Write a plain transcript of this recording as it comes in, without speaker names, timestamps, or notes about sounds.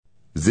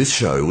This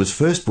show was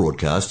first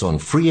broadcast on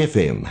Free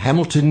FM,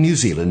 Hamilton, New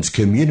Zealand's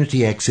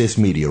community access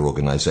media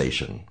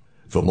organisation.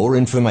 For more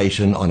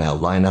information on our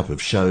lineup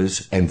of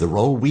shows and the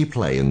role we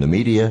play in the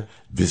media,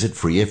 visit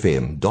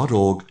freefm.org.nz.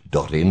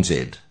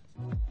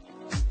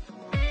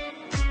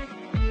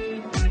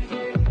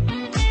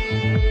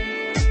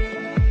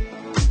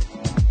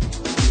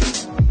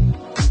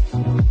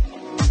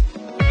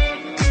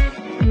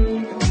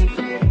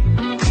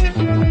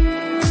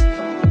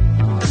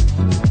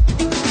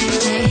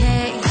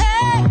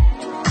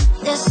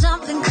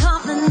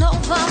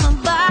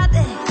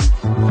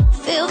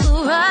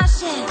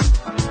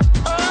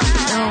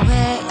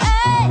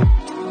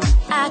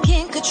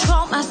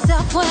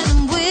 When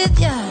I'm with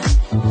you,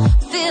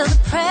 feel the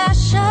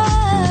pressure.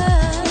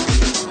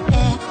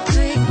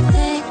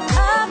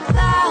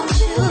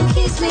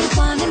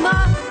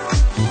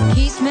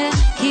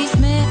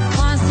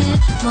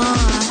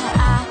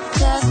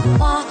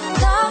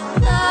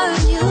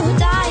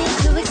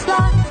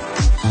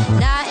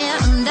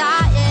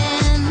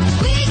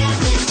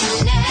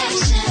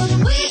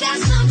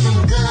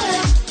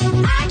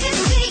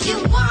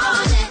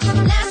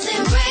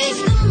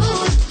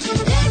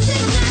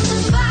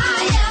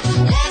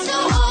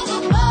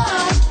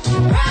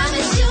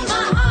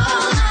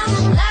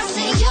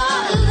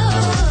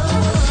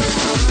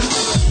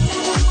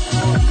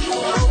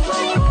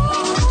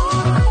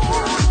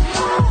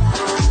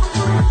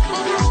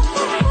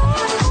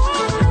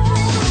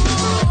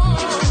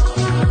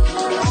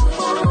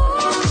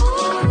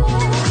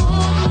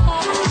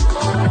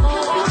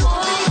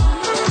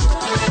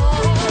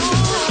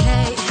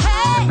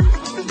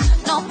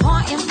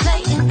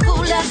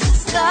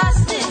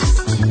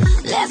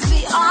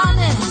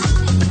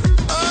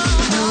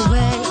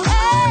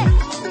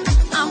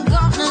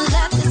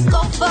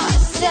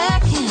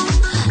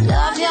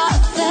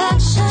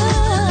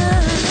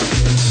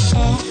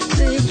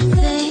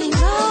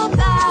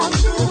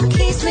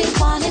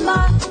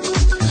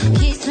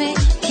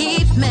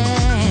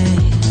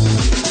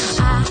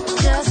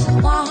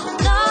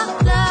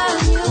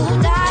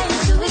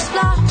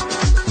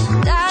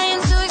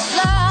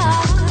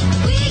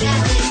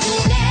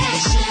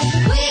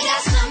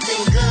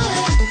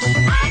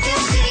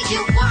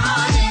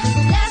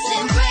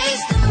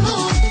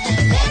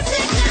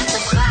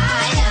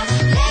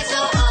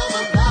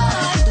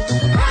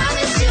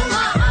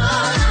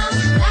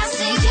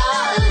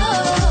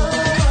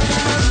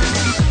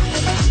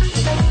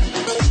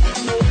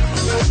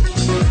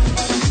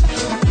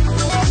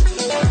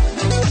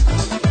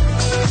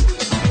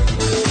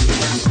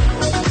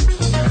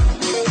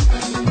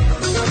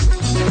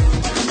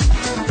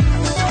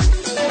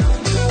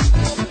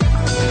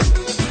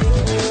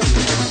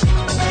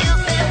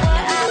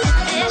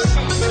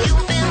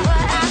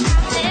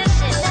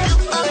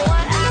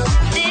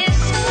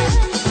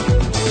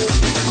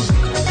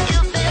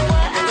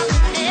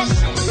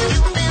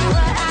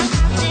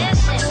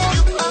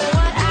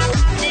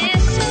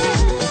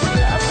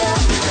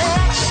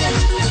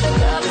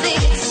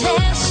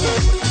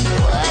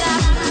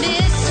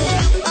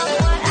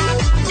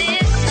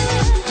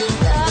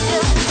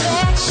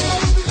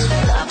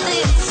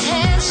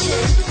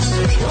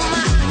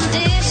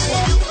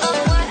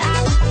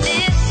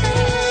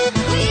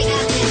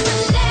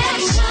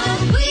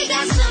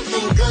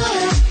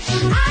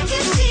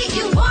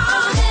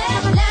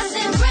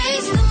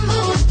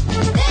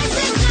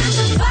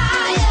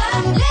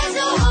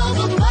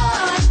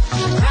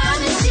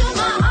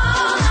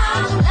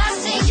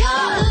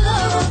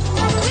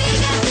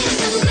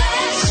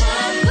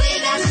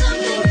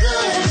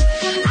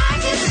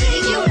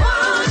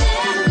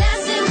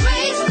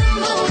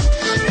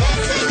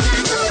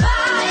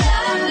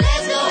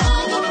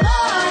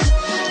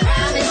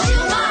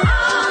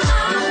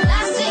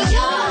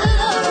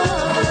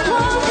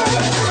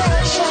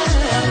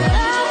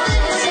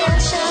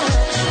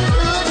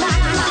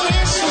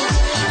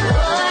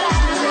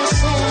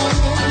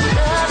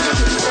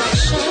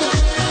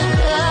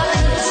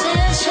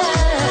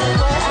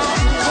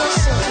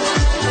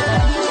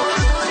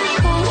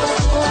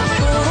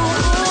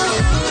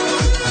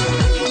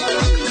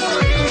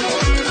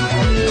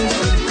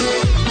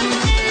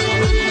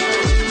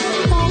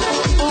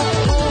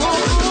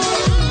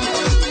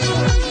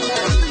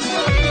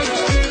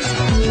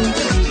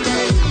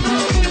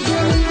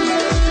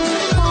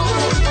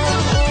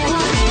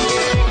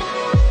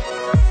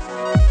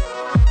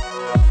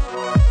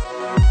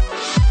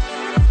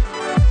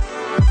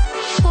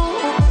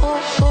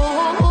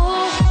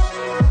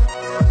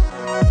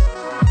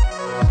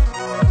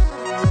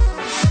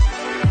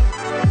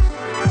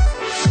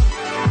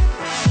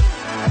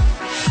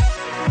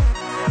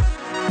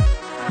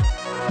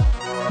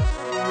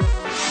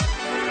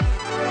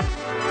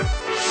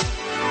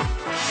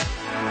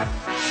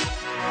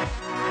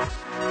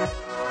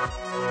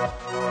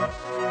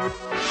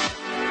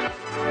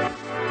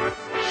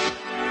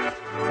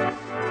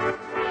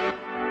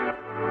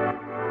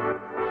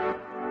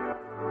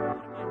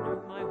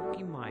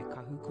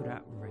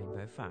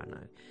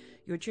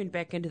 You're tuned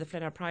back into the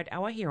Flat Out Pride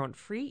Hour here on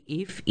Free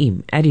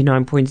FM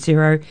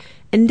 89.0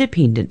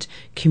 Independent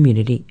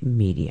Community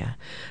Media.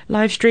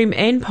 Live stream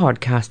and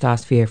podcast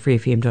asked via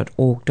freefm.org.nz,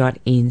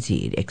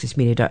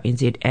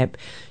 accessmedia.nz app,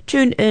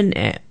 TuneIn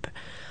app,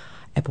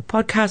 Apple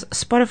Podcasts,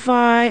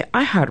 Spotify,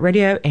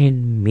 iHeartRadio,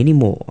 and many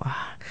more.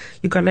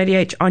 You've got Lady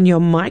H on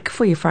your mic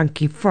for your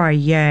Funky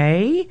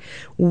Friday.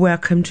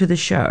 Welcome to the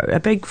show. A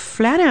big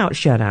flat out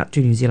shout out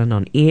to New Zealand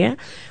On Air.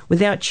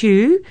 Without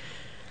you,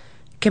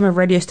 camera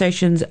radio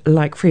stations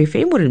like Free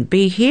FM wouldn't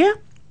be here.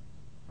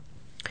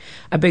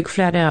 A big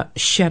flat out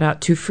shout out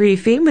to Free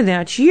FM.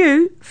 Without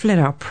you, Flat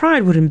Out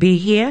Pride wouldn't be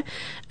here.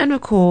 And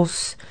of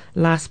course,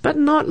 last but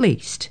not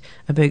least,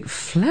 a big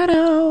flat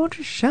out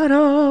shout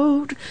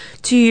out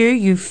to you,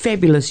 you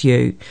fabulous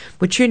you.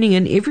 We're tuning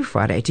in every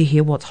Friday to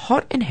hear what's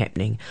hot and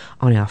happening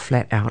on our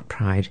Flat Out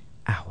Pride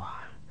Hour.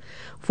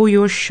 For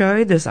your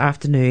show this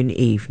afternoon,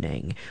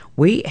 evening,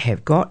 we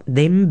have got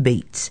them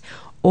beats.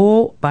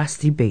 All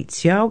busty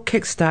beats. Y'all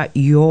kickstart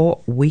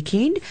your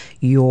weekend,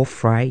 your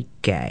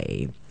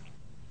Friday.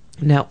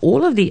 Now,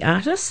 all of the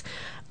artists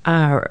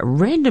are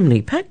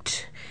randomly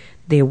picked.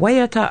 Their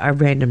waiata are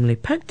randomly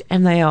picked,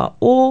 and they are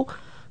all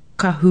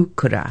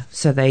kahukura,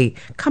 so they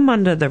come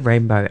under the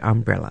rainbow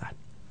umbrella.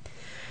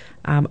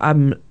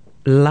 I'm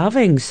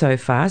loving so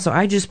far, so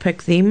I just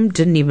picked them,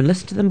 didn't even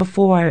listen to them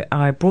before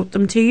I brought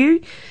them to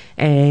you,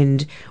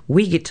 and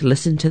we get to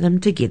listen to them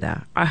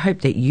together. I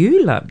hope that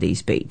you love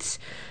these beats,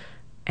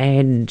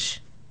 and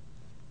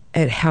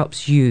it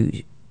helps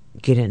you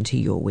get into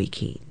your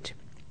weekend.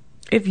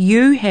 If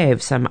you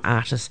have some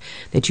artists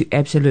that you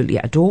absolutely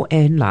adore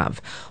and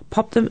love,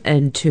 pop them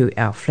into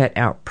our Flat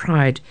Out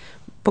Pride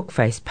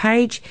Bookface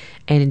page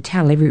and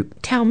tell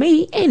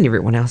me and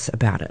everyone else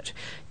about it.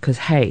 Because,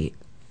 hey,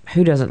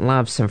 who doesn't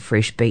love some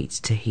fresh beats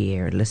to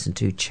hear and listen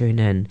to, tune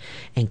in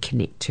and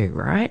connect to,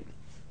 right?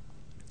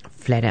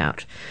 Flat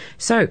out.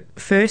 So,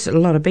 first, a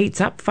lot of beats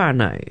up,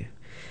 whānau.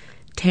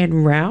 Tan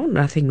Rao,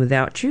 Nothing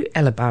Without You.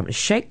 Alabama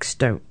Shakes,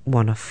 Don't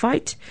Wanna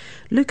Fight.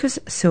 Lucas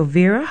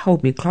Silveira,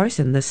 Hold Me Close,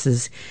 and this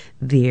is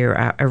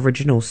their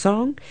original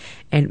song.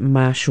 And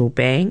Marshall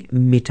Bang,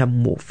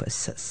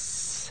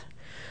 Metamorphosis.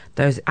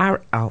 Those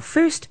are our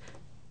first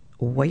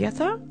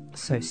waiata,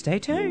 so stay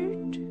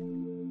tuned.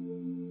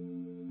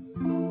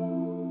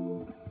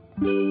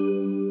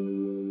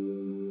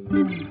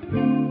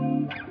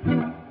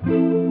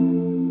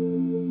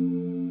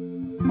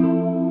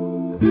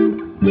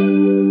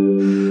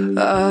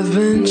 I've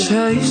been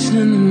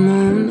chasing the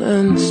moon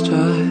and the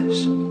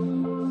stars,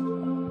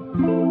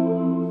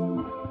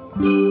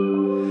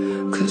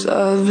 'cause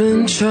I've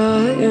been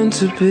trying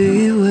to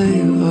be where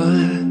you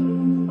are.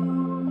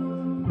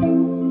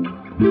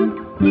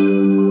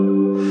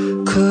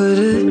 Could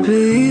it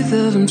be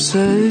that I'm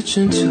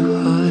searching too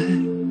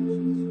hard?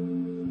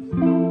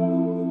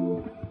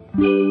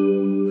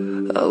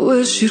 I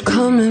wish you'd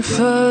come and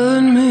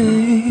find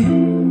me.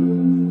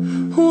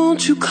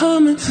 Won't you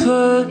come and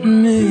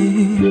find me?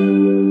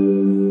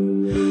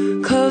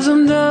 'Cause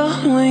I'm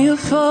down when you're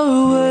far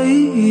away,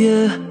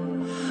 yeah.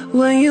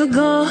 When you're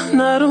gone,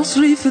 I don't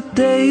sleep for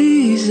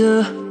days,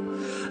 yeah.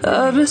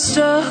 I've been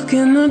stuck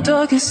in the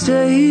darkest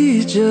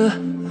stage, yeah.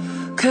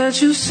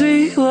 Can't you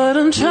see what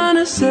I'm trying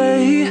to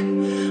say?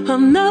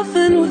 I'm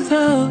nothing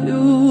without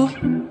you.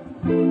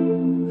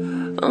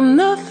 I'm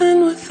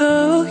nothing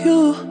without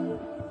you.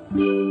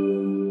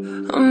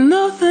 I'm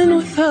nothing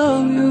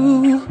without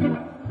you.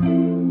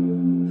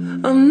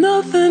 I'm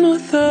nothing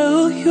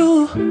without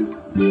you.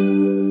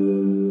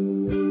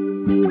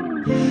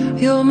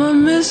 You're my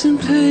missing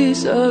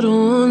piece, I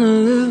don't wanna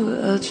live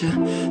without you.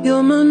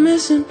 You're my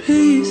missing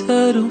piece,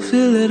 I don't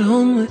feel at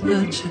home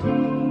without you.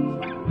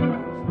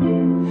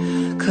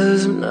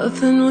 'Cause I'm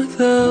nothing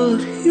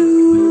without you.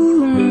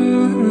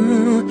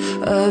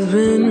 I've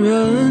been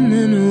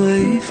running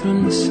away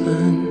from the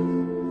sun.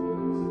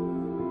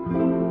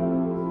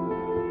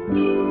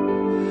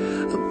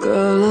 A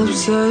girl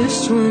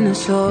obsessed when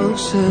it's all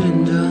said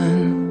and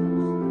done.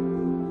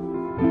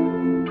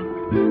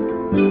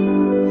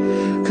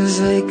 'Cause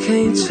they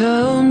can't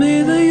tell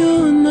me that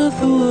you're not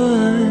the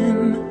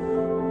one.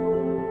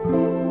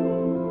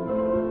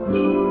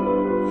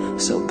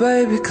 So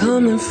baby,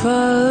 come and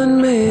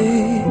find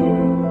me.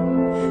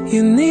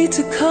 You need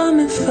to come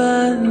and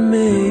find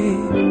me.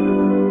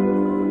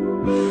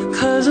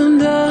 'Cause I'm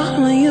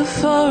down when you're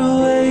far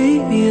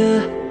away,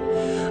 yeah.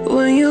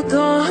 When you're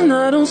gone,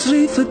 I don't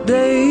sleep for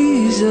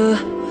days, yeah.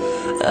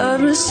 I've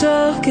been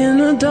stuck in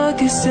the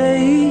darkest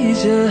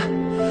stage, yeah.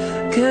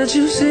 Can't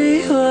you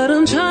see what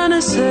I'm trying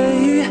to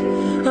say?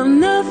 I'm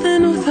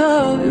nothing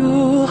without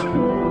you.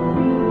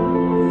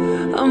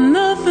 I'm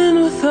nothing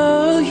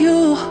without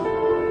you.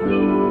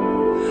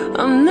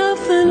 I'm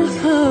nothing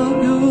without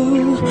you.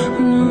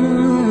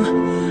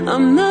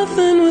 I'm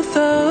nothing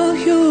without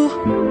you.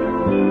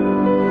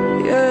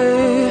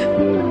 Yeah.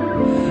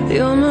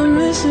 You're my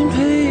missing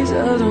piece,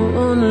 I don't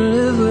wanna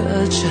live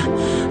without you.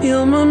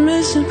 You're my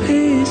missing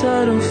piece,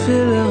 I don't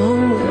feel at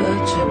home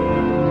without you.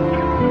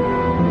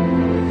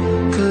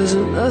 'Cause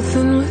I'm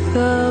nothing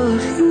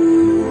without you.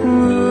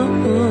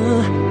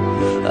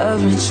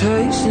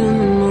 chasing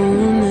the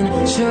moon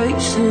and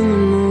chasing the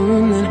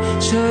moon and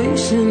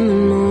chasing the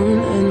moon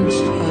and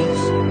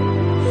stars.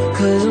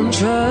 'Cause I'm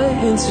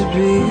trying to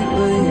be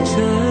where you're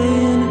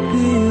trying to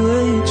be,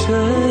 where you're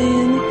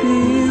trying to be,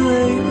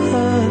 where you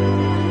are.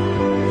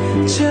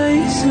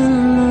 Chasing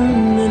the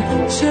moon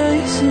and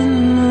chasing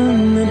the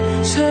moon and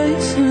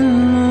chasing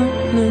the moon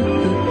and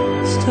the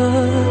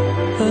stars.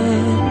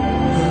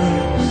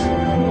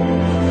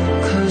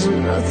 'Cause I'm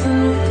nothing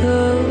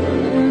without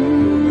you.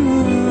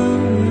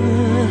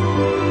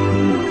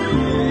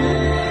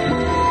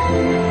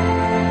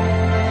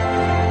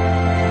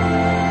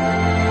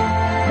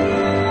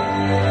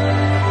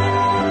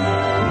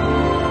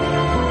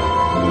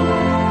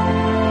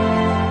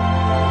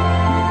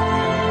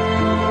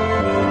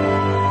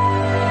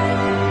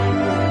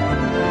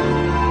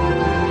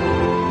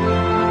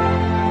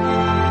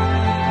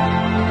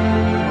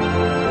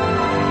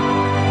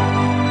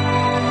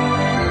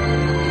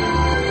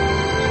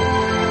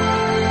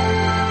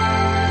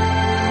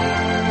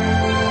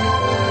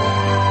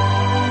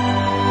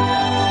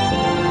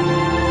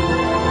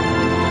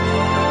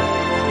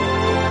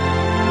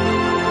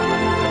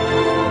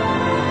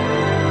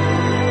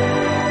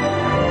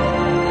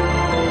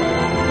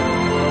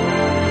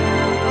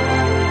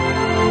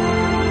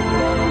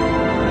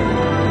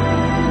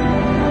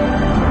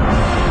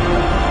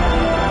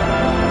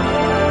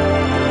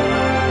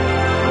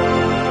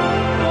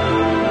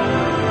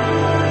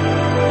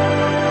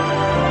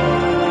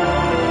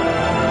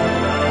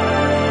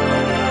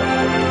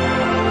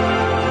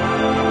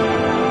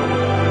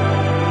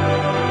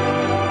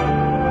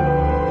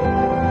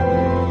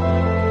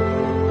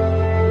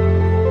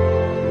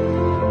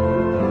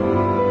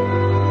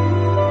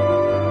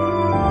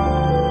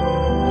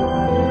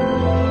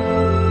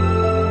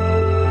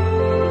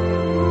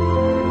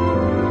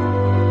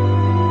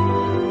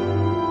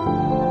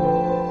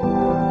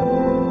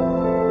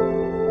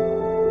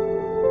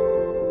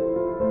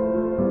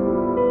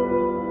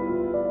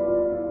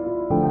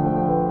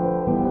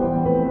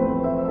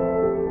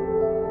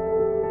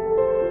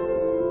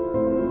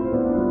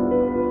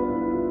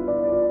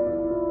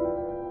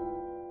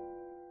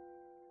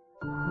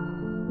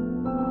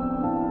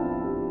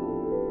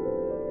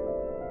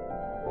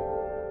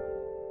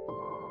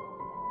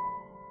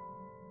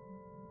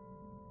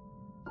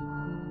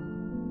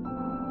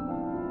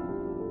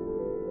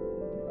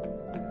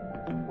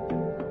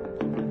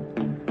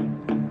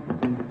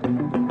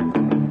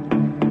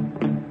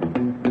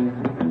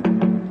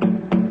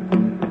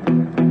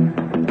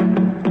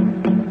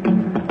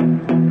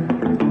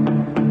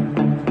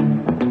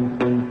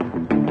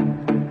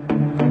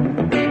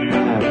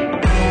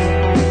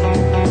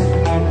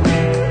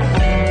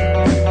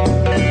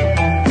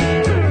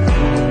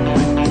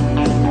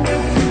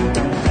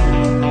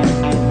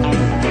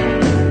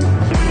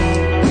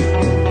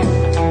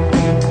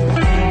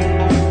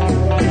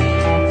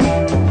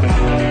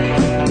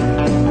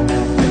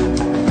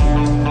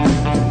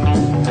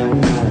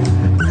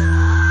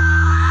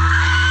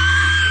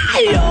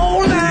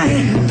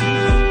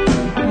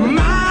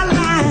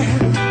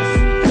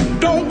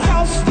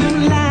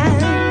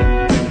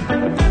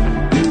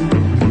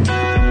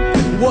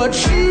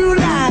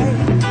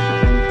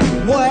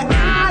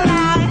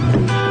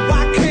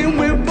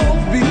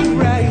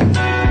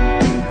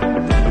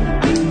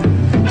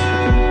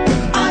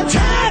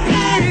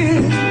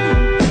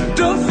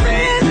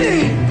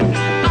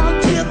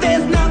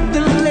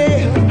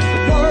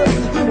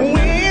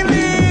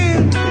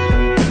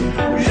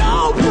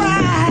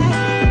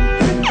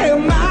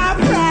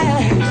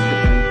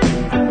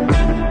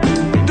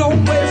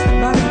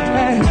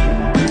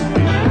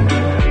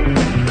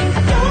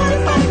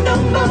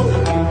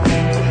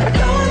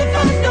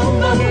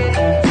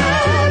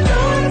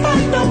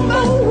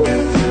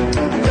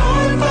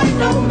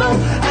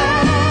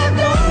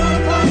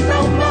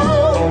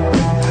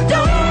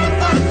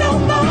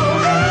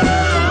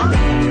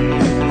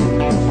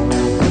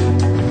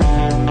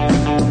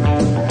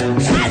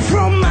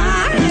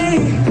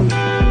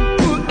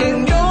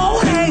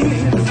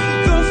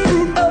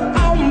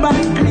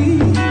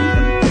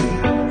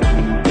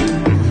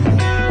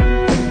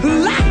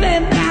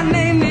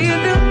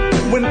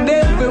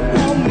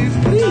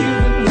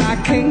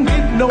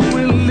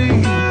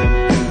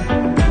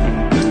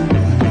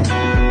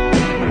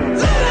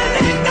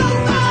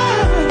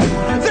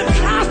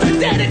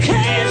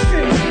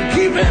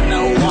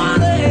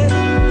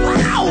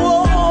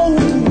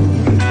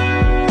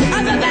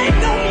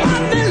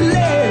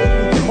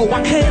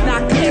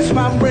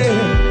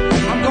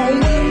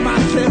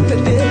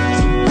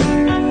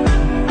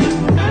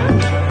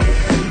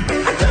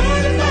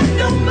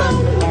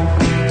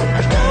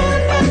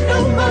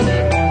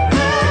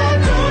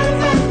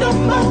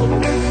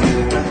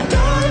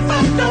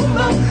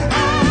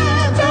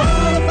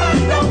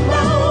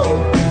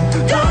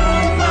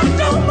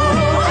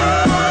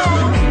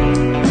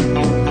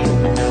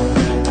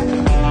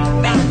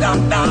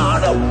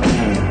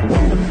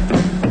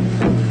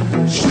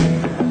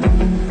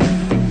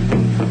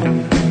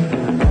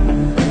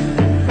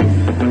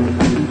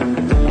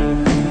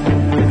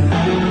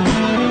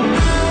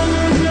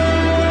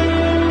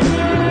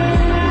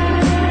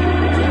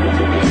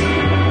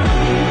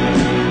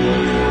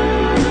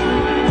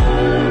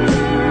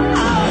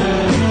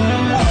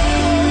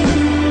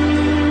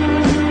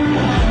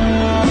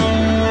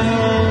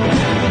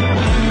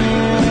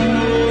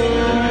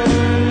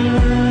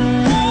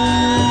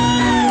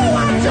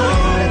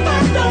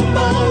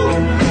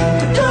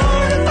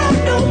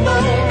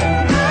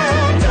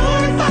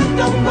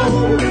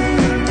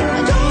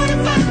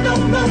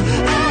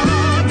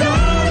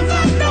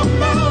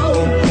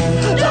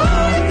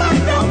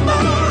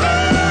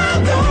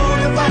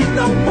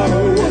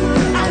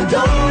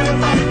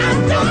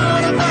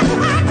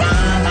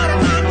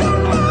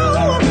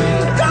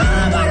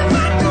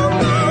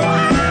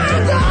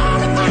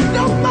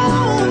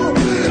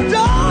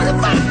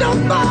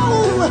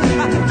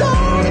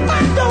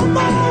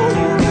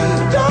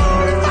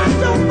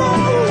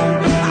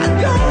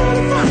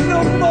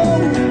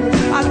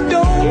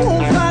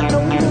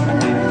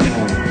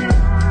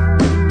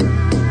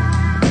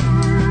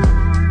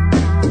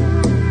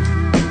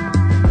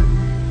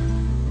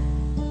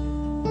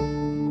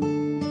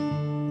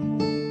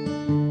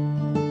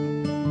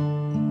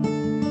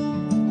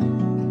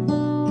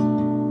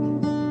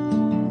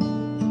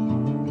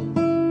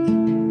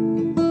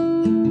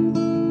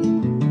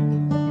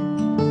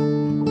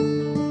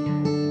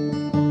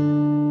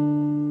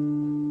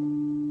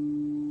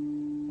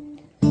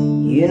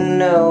 You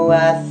know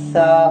I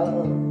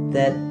thought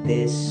that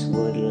this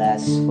would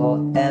last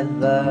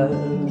forever.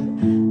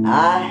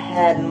 I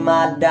had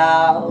my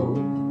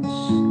doubts,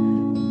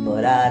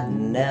 but I'd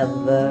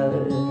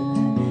never.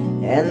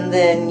 And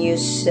then you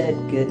said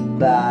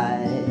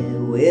goodbye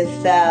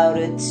without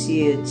a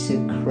tear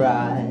to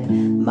cry.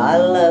 My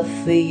love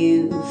for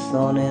you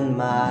thorn in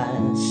my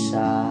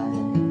side.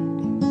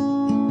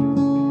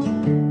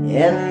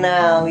 And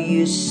now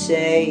you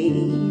say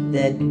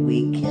that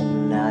we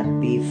cannot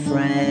be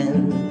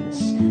friends.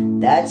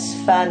 That's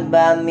fine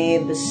by me,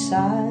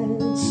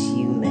 besides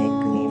you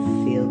make me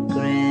feel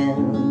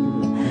grim.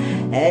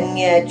 And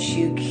yet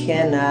you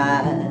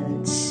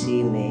cannot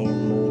see me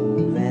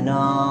moving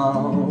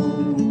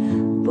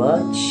on.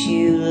 But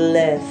you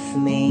left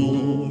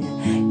me,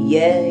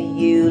 yeah,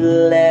 you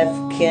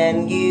left.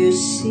 Can you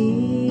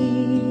see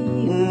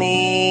me?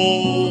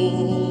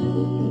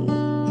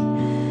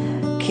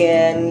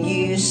 Can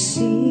you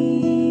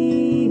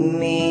see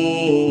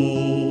me?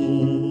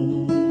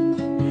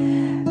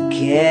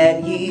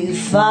 Can you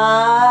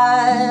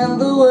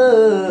find the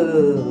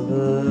words?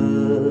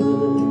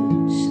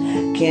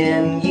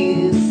 Can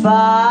you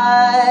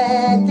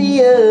find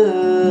the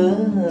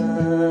urge?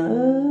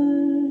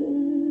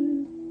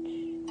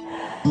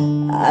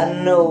 I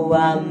know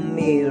I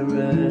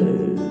mirror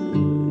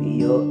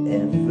your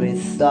every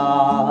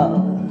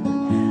thought.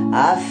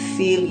 I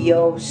feel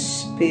your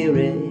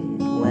spirit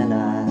when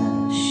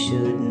I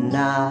should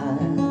not.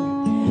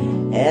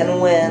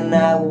 And when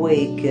I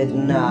wake at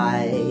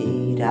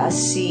night, I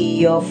see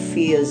your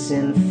fears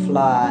in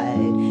flight,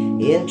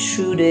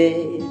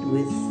 intruded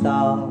with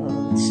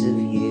thoughts of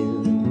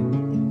you.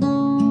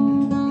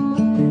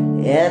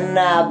 And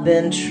I've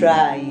been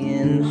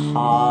trying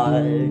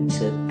hard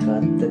to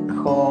cut the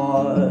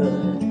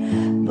cord,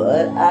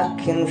 but I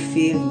can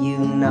feel you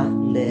not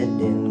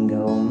letting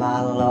go,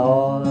 my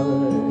Lord.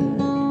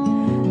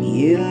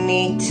 You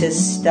need to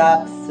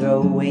stop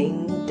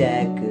throwing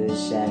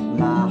daggers at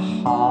my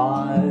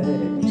heart.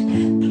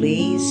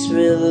 Please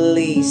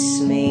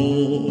release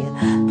me.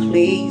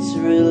 Please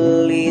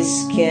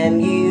release. Can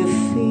you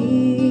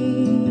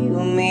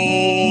feel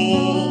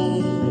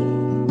me?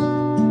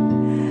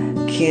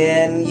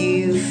 Can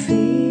you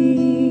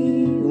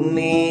feel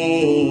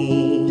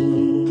me?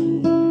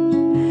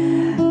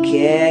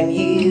 Can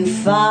you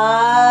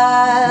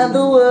find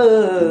the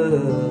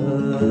words?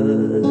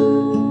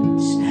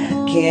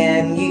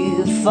 Can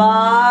you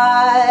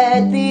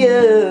find the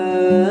urge?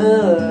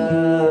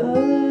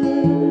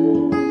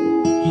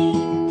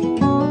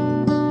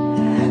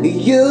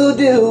 You'll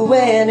do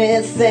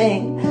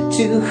anything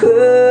to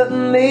hurt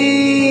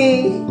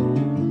me,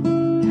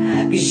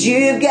 'cause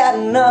you've got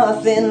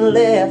nothing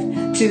left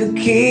to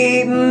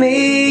keep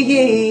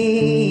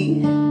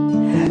me.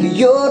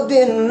 You'll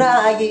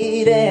deny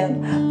it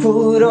and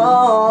put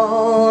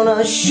on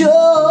a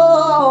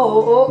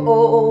show,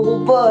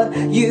 but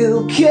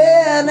you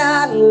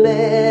cannot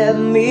let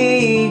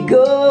me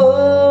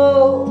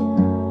go.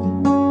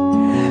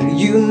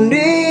 You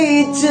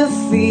need to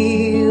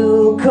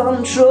feel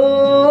control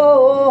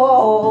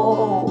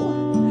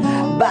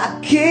by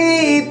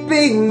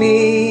keeping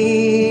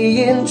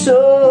me in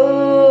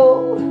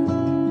tow.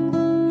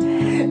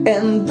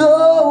 And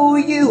though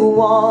you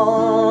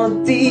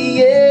want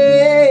the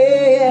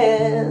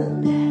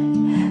end,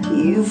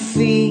 you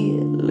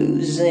feel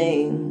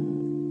losing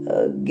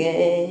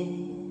again.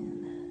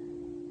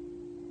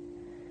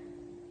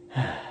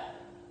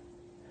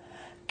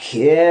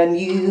 Can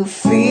you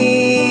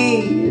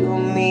feel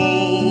me?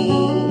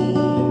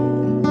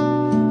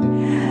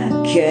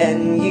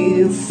 Can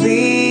you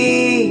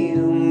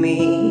feel me?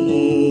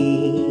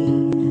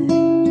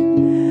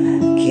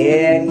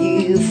 Can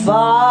you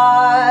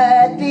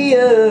find the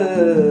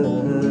urge?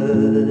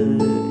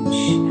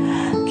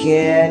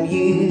 Can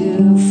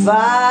you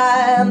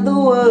find the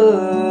words?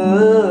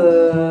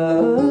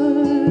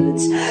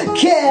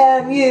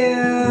 Can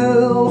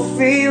you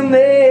feel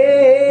me?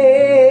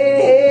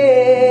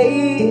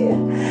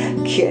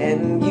 Can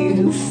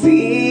you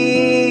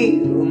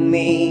feel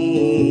me?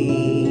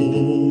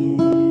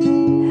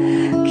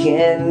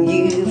 Can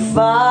you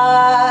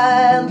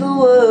find the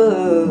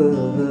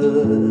words?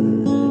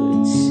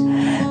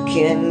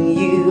 Can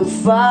you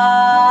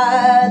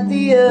find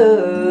the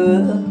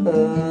urge?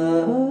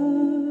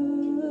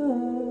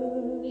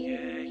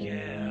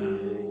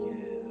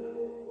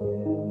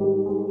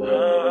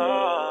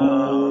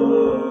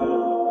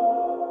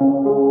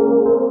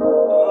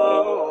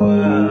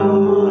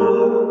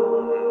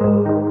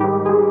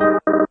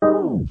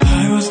 I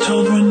was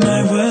told when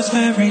I was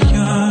very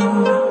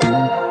young,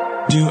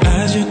 do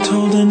as you're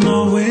told and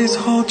always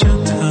hold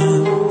your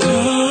tongue.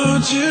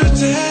 Don't you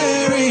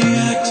dare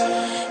react,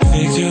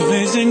 fix your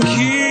face and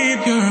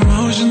keep your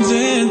emotions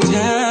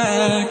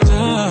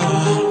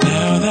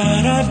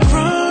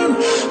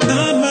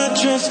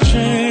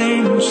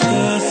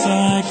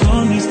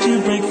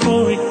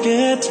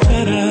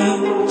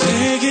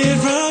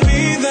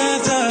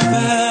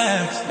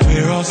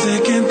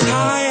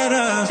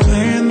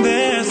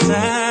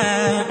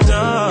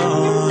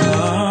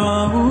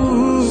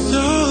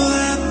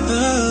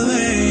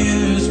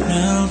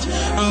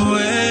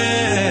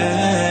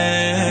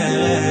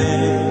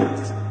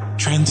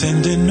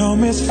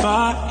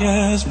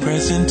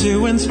pressing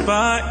to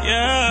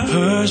inspire,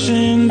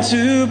 pushing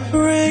to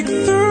break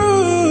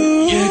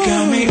through. You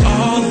got me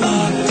all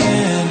locked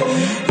in.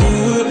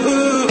 Ooh,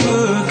 ooh,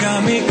 ooh,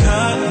 got me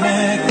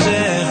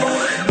connected.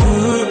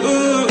 Ooh,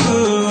 ooh,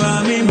 ooh,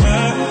 I'm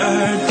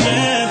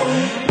emerging.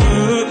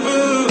 Ooh,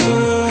 ooh,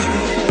 ooh,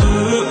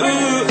 ooh,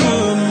 ooh,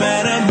 ooh,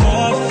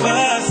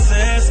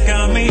 metamorphosis,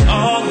 got me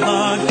all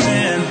locked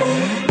in.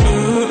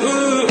 Ooh,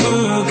 ooh,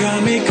 ooh,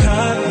 got me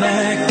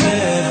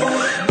connected.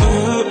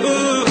 Ooh,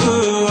 ooh,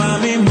 ooh,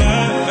 I'm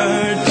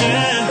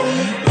emerging.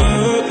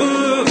 Ooh,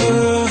 ooh,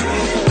 ooh,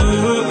 ooh,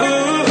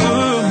 ooh,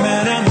 ooh,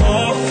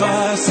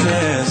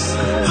 metamorphosis.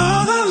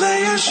 All the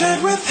layers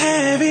shed with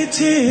heavy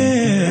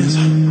tears,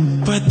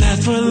 but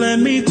that's what led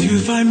me to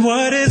find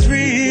what is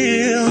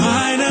real.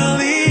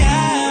 Finally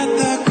at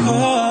the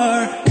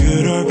core,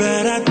 good or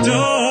bad, I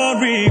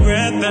don't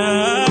regret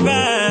the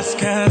past.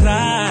 'Cause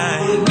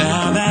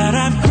now that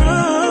I've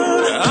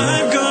grown,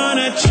 I'm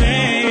gonna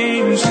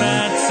change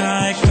that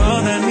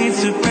cycle that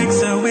needs to break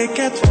so it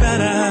gets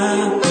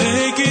better.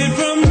 Take it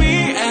from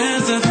me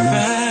as a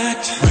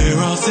fact,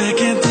 we're all sick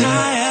and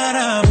tired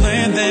of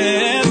playing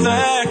this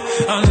act.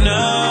 Oh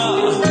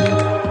no.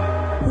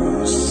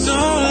 So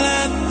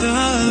let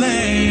the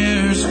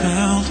layers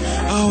melt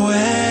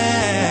away.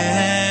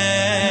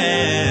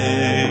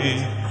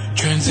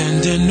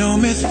 Transcending no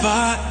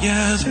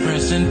misfires,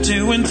 pressing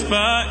to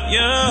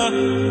inspire,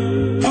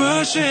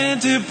 pushing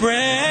to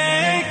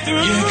break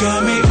through. You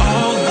got me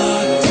all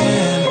locked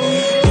in.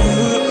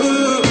 Ooh,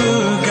 ooh,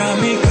 ooh, got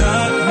me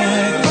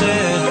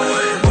connected.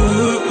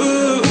 Ooh,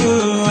 ooh,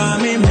 ooh,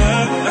 I'm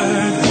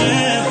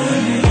emerging.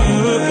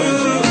 Ooh, ooh,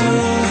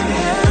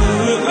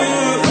 ooh,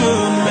 ooh,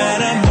 ooh,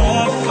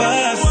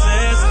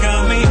 metamorphosis,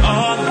 got me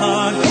all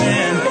locked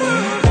in.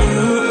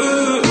 Ooh,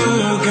 ooh,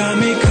 ooh, got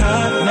me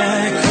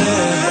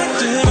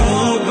connected.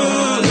 Ooh,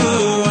 ooh,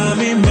 ooh,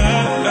 I'm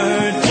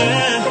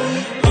emerging.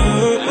 Ooh,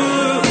 ooh,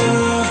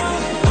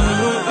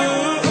 ooh,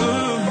 ooh,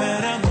 ooh,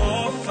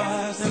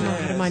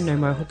 metamorphosis. No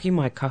mo hoki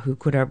mai kahu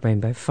kura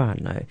rainbow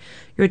whānau.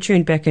 You're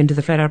tuned back into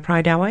the Flat Out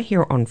Pride Hour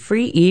here on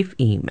Free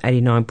FM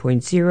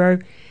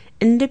 89.0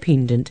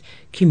 Independent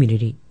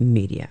Community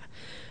Media.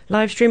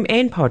 Live stream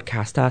and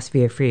podcast us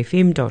via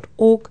freefm.org.nz,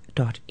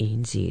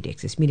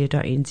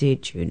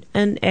 accessmedia.nz, tune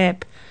in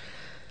app,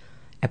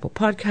 Apple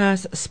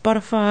Podcasts,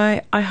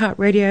 Spotify,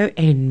 iHeartRadio,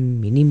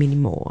 and many, many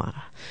more.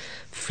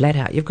 Flat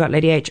out, you've got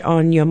Lady H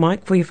on your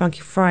mic for your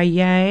Funky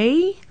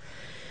Friday.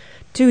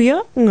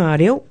 Tuia ngā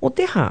reo o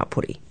te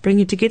hāpori,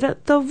 bringing together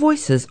the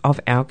voices of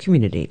our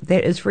community.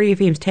 That is Free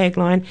FM's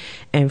tagline,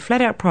 and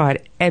Flat Out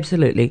Pride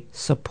absolutely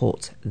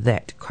supports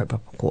that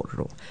kaupapa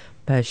kōrero.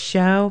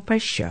 Pashau,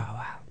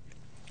 pashau.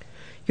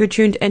 You're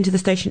tuned into the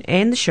station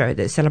and the show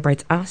that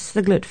celebrates us,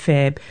 the Glit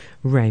Fab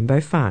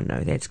Rainbow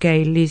Whānau. That's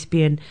gay,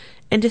 lesbian,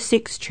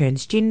 intersex,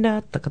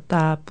 transgender,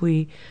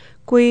 takatapui,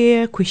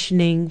 queer,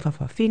 questioning,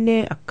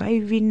 whawhawhine,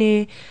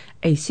 akaivine,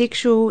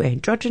 asexual,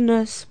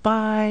 androgynous,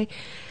 bi,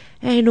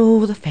 and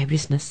all the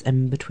fabulousness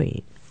in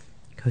between.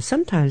 Because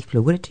sometimes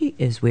fluidity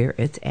is where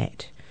it's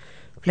at.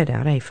 Flat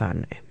out,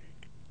 whānau.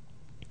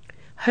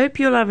 Hope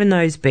you're loving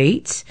those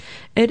beats.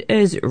 It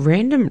is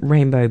random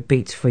rainbow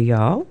beats for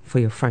y'all, for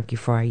your Funky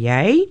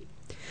Friday,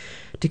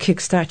 to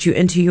kickstart you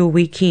into your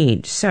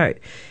weekend. So,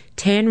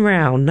 Tan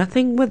Rao,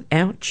 Nothing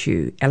Without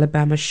You,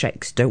 Alabama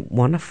Shakes, Don't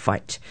Wanna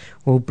Fight,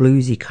 or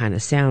bluesy kind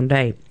of sound,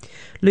 eh?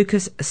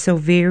 Lucas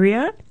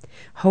Silveria,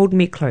 Hold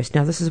Me Close.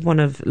 Now, this is one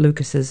of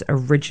Lucas's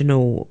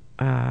original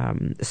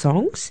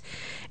songs.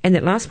 And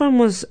that last one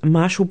was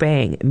Marshall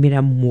Bang,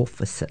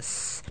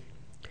 Metamorphosis.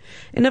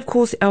 And, of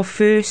course, our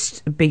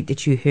first beat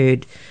that you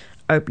heard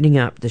opening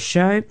up the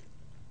show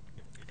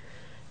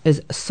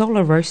is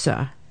Solar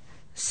Rosa,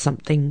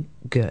 Something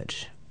Good.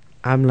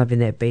 I'm loving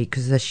that beat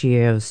because this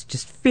year I was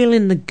just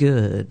feeling the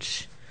good.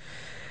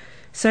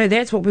 So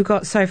that's what we've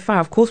got so far.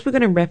 Of course, we're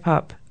going to wrap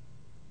up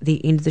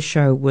the end of the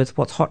show with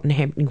what's hot and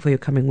happening for your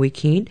coming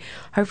weekend.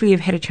 Hopefully you've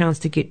had a chance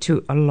to get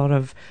to a lot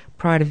of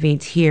Pride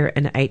events here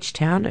in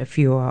H-Town if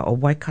you are a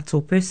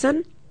Waikato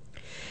person,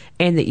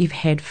 and that you've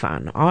had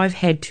fun. I've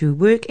had to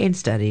work and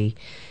study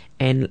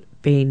and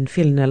been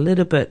feeling a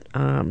little bit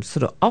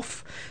sort of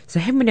off,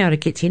 so I haven't been able to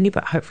get to any,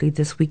 but hopefully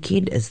this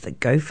weekend is the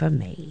go for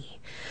me.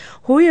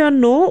 Hoi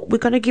anō, we're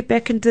going to get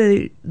back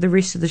into the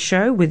rest of the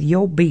show with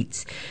your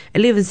beats.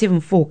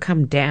 1174,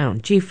 Come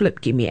Down.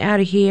 G-Flip, Get Me Out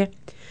of Here.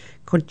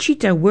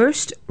 Conchita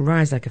Wurst,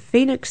 Rise Like a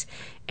Phoenix.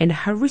 And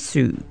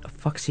Harisu,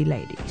 Foxy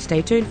Lady.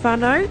 Stay tuned,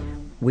 whānau.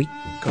 We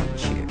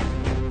got you.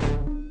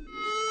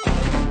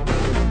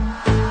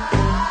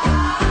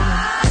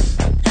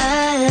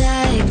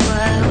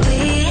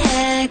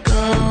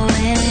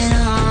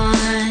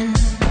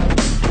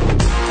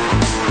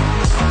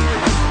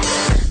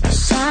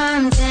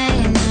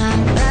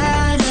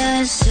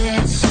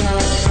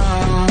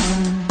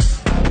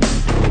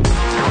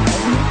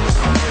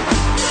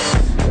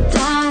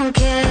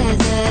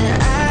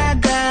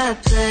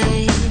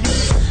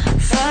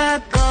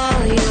 Fuck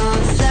all your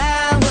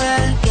flower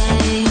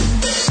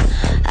games.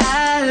 I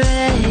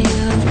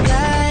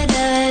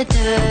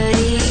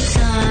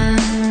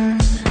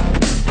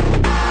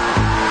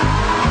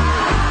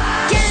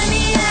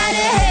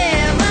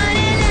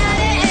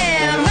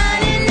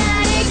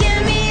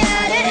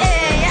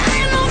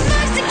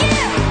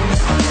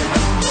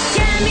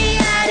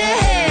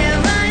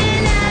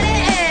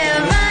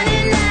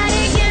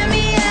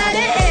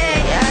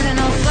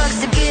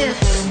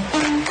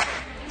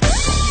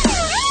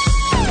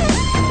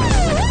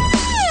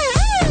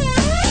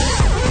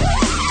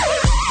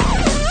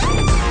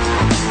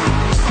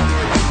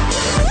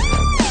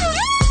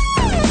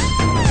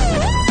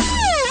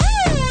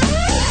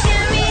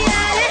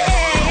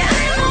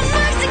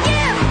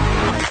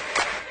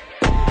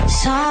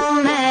So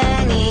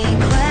many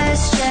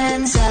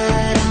questions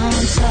I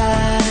don't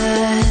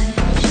touch.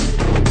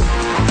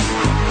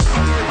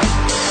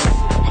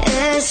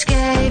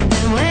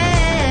 Escaping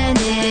when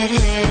it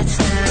hits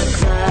the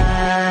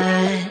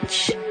clutch.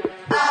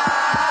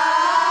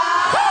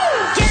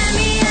 Get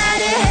me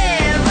out of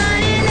here,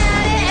 running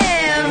out of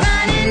air,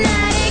 running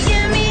out of,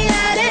 get me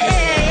out of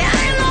here. I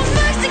got no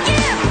fucks to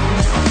give.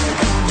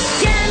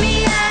 Get me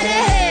out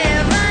of here,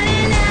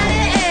 running out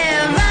of air,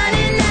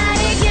 running out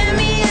of, get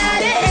me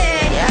out of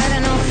here. I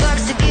got no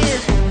fucks to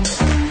give.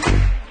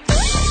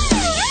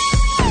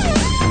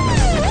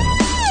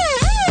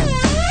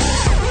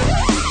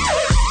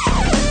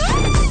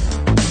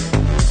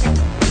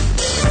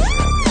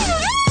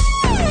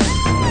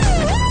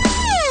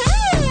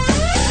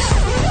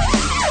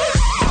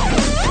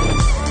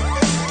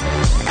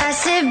 I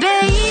said,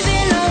 baby,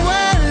 no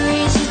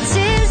worries, your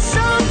tears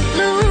so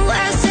blue.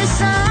 I said,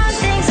 some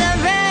things I'd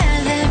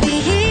rather be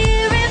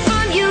hearing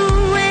from you.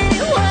 And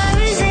it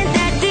wasn't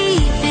that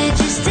deep, it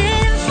just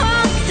didn't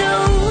fall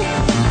through.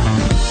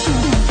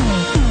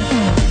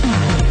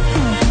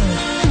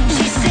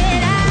 She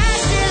said, I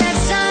still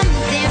have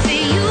something for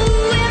you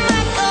in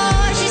my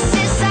thoughts. She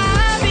said,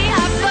 sorry,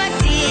 I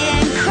fucked it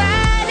and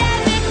cried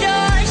at the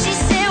door. She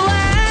said,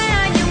 why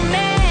are you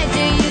mad?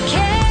 Do you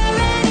care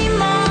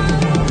anymore?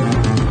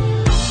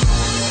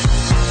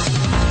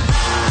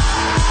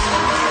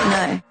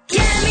 No.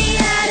 Get me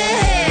out of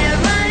here,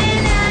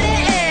 running out of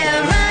air,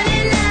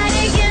 running out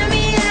of, get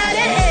me out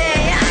of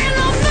here. I got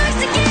no fucks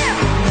to give.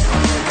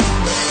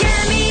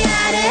 Get me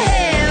out of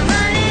here,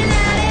 running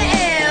out of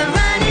air,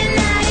 running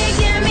out of,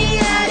 get me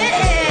out of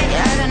here.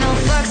 I got no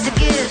fucks to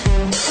give.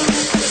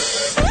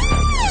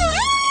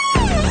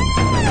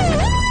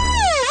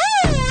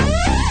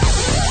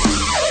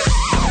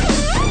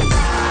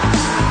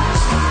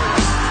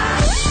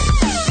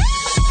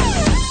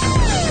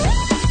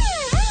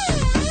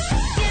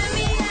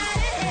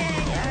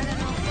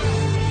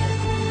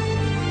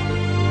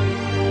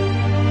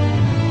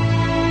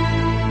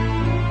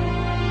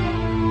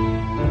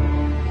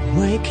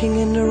 Waking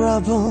in the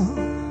rubble,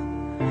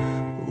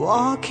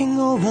 walking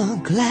over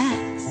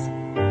glass.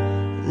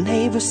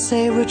 Neighbors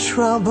say we're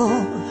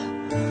trouble.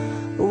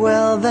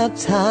 Well, that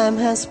time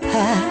has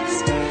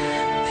passed.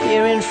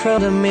 Peering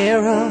from the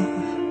mirror,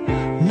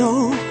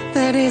 no,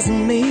 that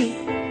isn't me.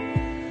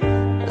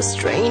 A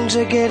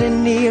stranger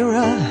getting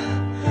nearer.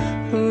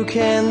 Who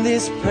can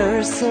this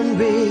person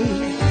be?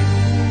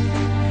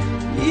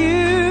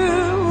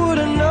 You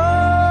wouldn't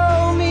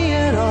know me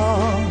at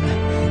all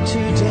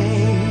today.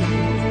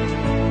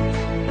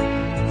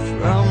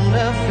 From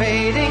the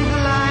fading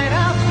light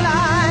of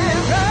light,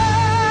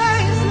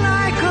 rise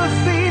like a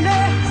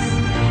phoenix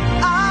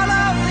out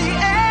of the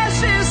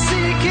ashes,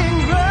 seeking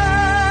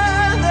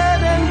rather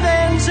than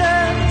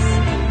vengeance.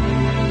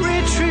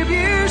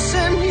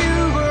 Retribution you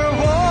were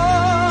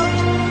warned.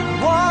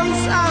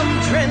 Once I'm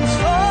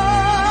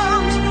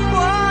transformed,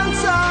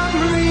 once I'm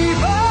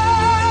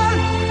reborn.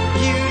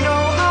 You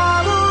know I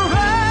will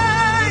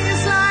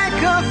rise like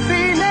a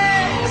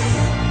phoenix,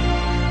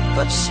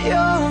 but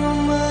you're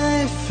my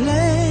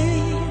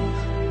flame.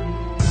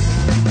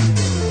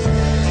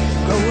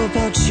 Go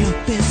about your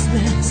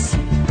business,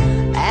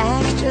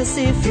 act as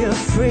if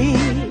you're free.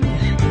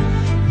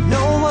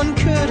 No one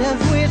could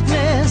have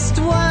witnessed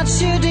what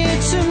you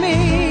did to me.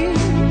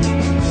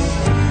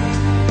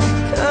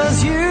 'Cause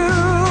you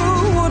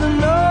wouldn't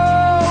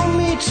know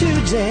me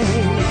today.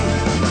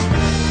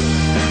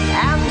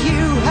 And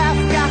you have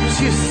got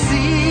to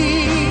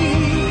see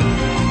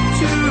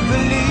to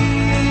believe.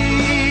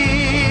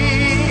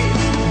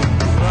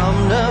 From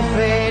the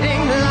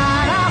fading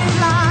light of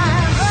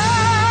life,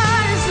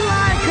 rise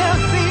like a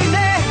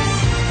phoenix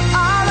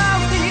out of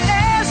the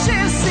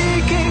ashes,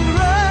 seeking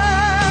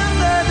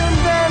rather than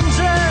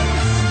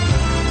vengeance.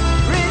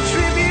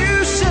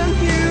 Retribution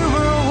you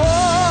were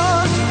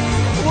warned.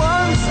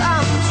 Once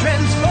I'm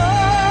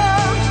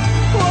transformed,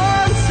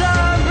 once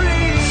I'm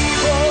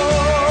reborn.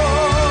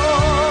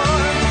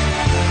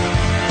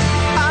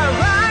 I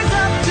rise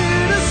up to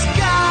the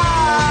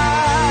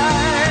sky.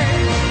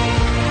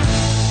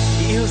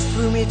 You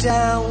threw me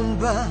down,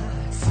 but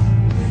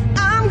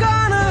I'm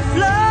gonna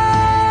fly.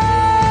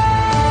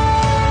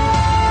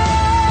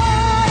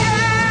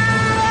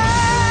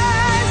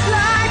 Rise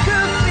like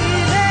a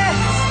phoenix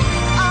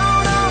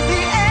out of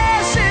the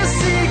ashes,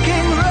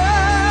 seeking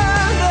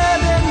rather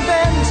than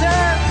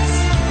vengeance.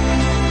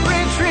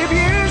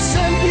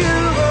 Retribution you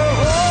were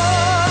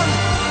warned.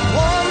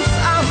 Once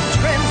I'm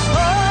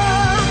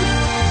transformed,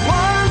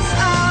 once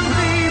I'm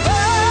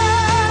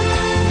reborn.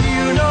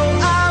 You know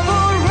I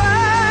will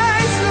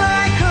rise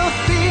like a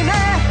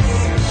phoenix,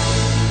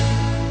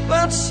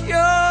 but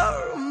you're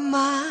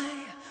my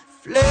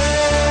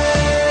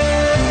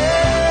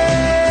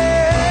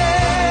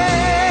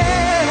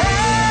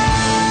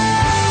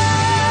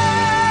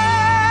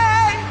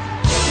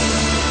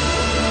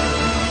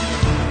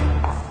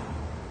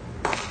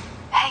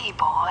Hey,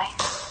 boy.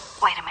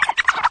 Wait a minute.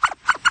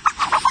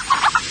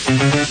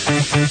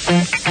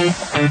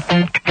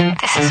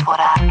 This is what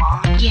I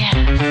want. Yeah.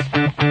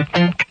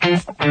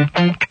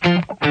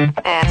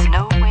 There's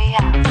no way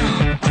out.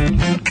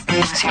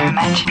 Use your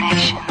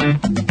imagination.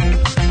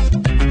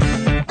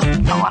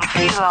 I wanna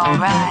feel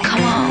alright.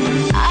 Come on.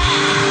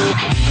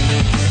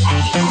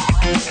 Hey, boy.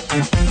 This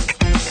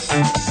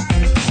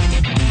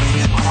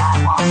is what I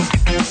want.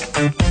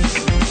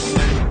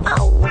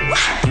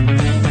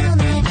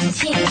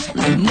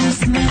 내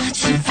모습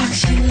마치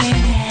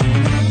확실해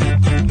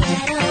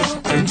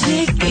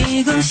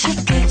움직이고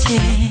싶겠지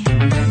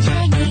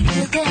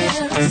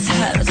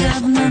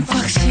사로잡은 난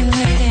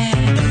확실해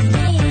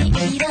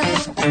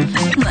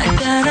날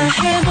따라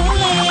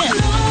해볼래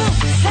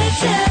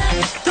살짝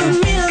또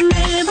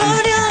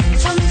밀어내버려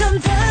점점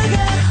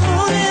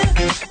다가오는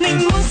내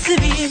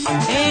모습이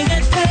애가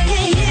타게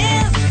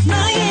yes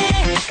너의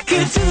그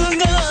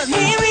두건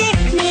힘이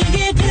내게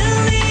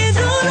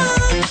들리도록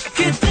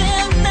그땐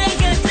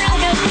내가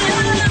다가가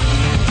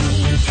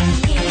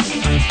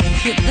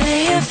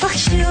그때야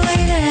확실해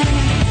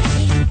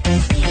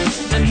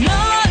난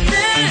너를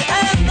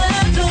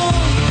알아도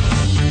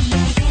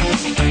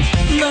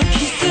넌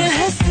키스할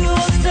수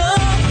없어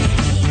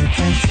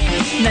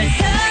날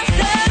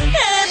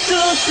상상해도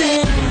돼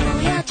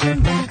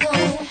보여준다고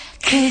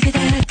그게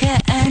다가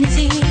아니지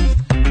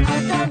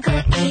어떤 걸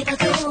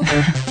입어도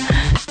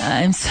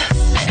I'm so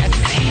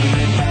sexy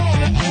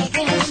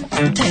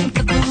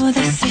생각보다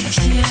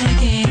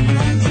섹시하게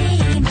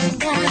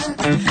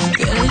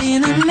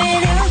끌리는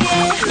매력에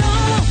너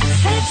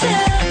살짝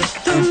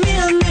또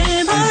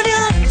밀어내버려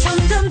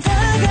점점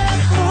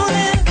다가오는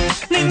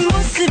내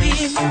모습이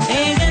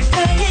애가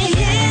타게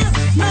yes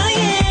너의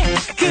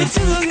그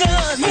두건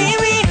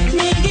힘이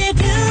내게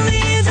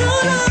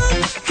들리도록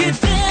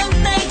그땐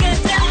내가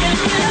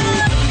다가가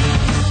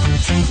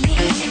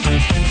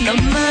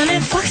너만의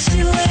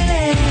확실해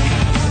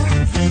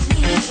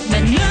난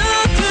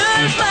누굴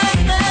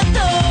만나도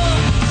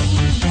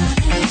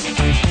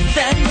딴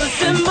곳은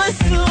볼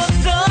수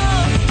없어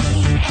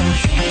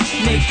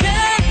내가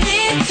네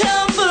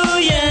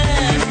전부야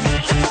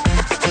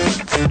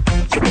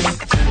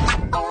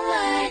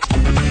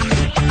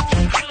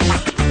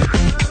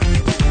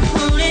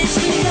오랜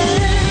시간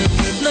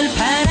널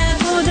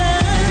바라보다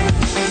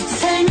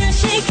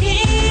살며시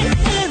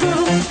기대고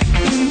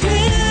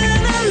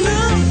은근한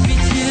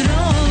눈빛으로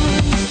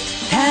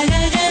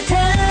다가가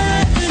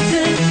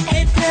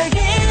따뜻했다게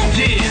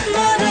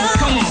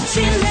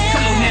멀어지네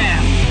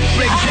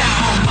Break it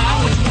down,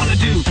 what you wanna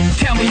do?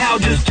 Tell me how,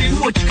 just do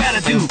what you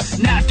gotta do.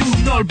 나도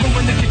널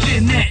보면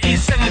느껴진 내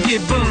이상한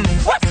기분.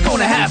 What's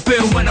gonna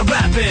happen when I'm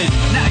rapping?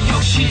 나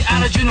역시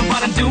알아주는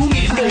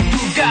바람둥이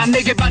모두가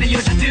내게 반한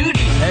여자들이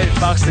Hey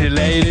Foxy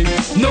lady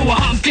너와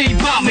함께 이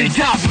밤을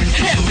다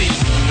불태우리.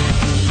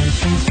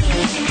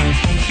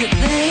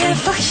 그때야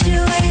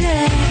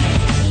확실해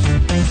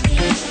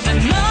난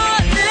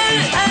너를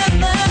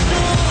알아도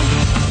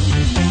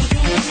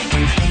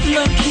넌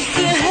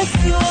키스할 수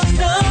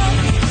없어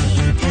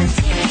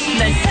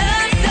날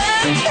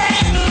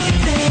상상해도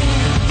돼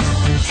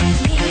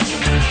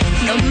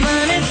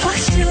너만의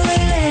확실해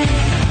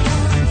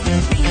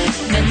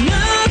난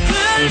누굴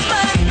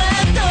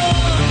만나도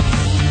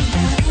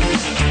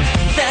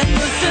딴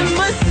곳은 볼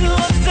수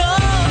없어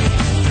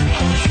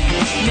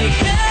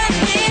내가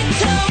네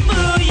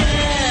전부야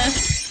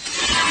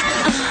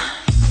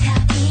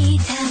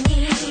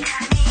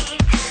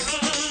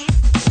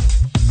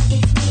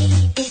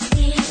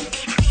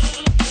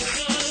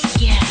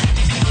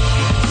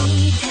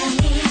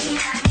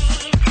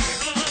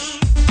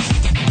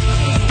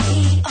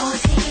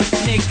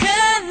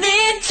내가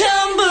네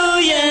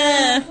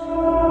전부야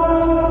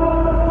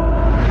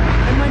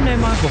And I know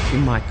my hoki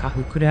mai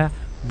kahukura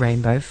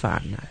Rainbow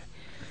Whānau.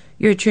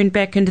 You're tuned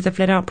back into the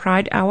Flat Out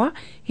Pride Hour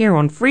here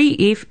on Free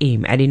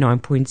FM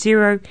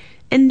 89.0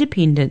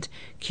 Independent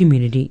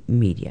Community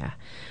Media.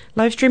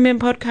 Live stream and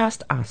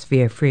podcast us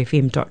via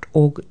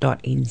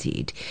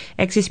freefm.org.nz,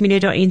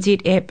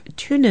 accessmedia.nz app,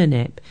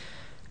 TuneIn app,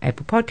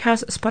 Apple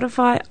Podcasts,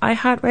 Spotify,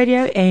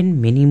 iHeartRadio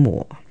and many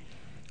more.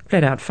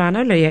 Flat Out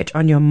Whānau, Liat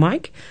on your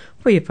mic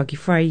for your whaki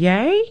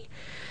Friday.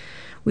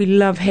 We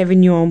love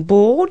having you on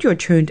board. You're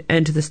tuned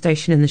into the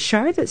station in the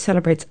show that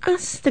celebrates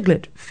us, the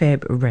Glit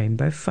Fab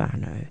Rainbow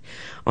Whānau.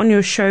 On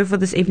your show for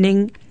this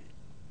evening,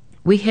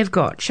 we have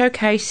got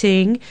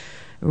showcasing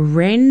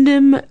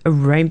random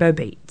rainbow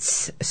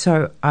beats.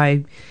 So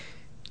I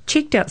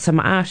checked out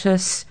some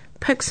artists,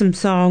 picked some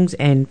songs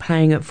and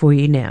playing it for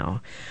you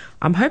now.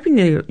 I'm hoping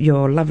that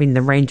you're loving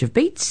the range of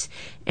beats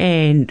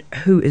and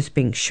who is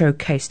being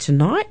showcased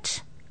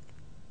tonight.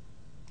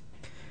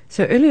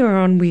 So earlier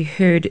on we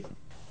heard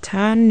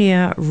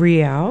Tania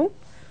Real.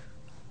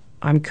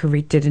 I'm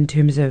corrected in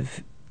terms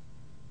of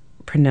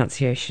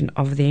pronunciation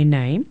of their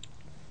name.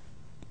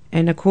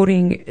 And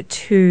according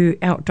to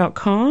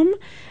Out.com,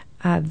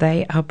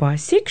 they are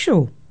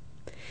bisexual.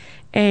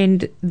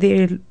 And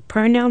their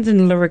pronouns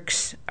and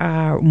lyrics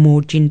are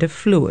more gender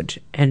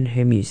fluid in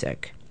her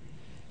music.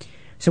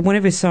 So one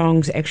of her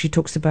songs actually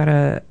talks about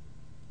a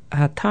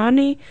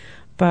tāne,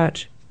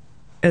 but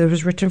it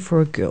was written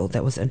for a girl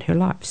that was in her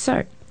life.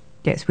 So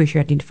that's where she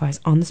identifies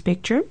on the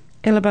spectrum.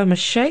 Alabama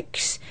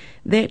Shakes.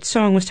 That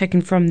song was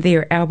taken from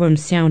their album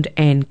Sound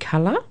and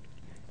Colour.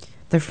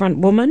 The front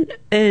woman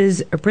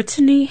is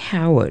Brittany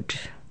Howard.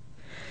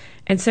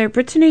 And so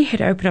Brittany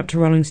had opened up to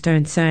Rolling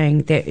Stone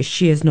saying that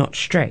she is not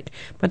straight,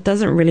 but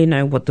doesn't really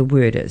know what the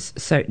word is.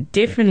 So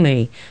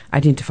definitely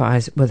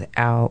identifies with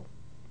our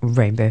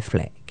rainbow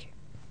flag.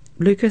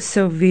 Lucas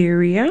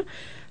Silveria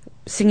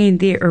singing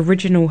their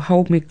original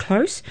Hold Me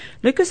Close.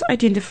 Lucas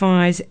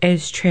identifies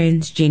as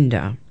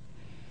transgender.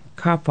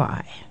 Ka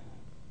pai.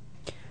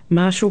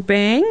 Marshall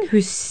Bang,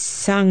 who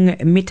sung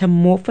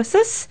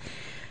Metamorphosis,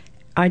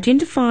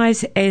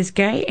 identifies as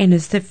gay and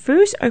is the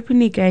first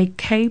openly gay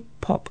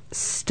K-pop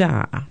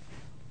star.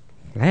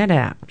 Flat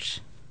out.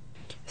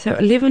 So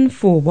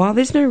 11-4. While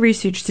there's no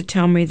research to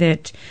tell me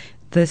that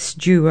this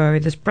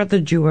brother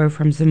duo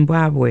from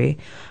Zimbabwe,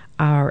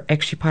 are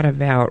actually part of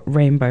our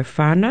Rainbow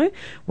whānau,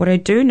 what I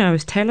do know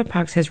is Taylor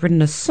Parks has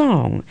written a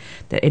song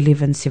that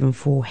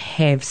 1174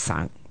 have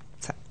sung.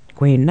 So,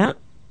 koena.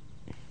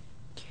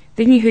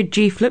 Then you heard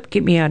G Flip,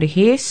 Get Me Out of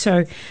Here.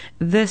 So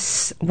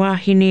this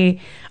wahine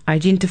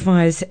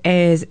identifies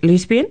as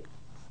lesbian.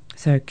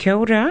 So kia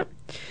ora.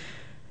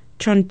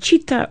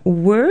 Conchita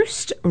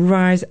Wurst,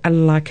 Rise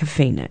Like a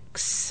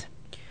Phoenix.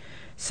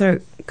 So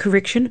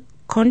correction,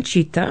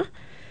 Conchita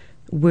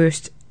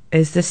Wurst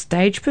is the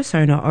stage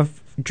persona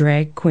of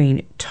drag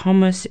queen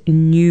Thomas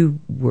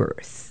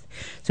Newworth.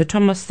 So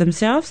Thomas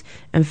themselves,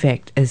 in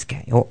fact, is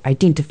gay or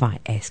identify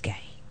as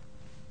gay.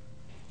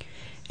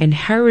 And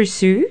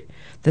Harisu,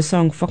 the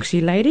song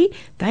Foxy Lady,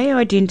 they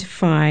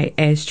identify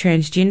as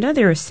transgender.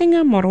 They're a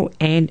singer, model,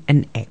 and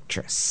an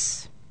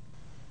actress.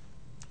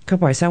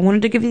 Kapai, so I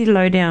wanted to give you the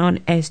lowdown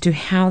as to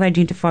how they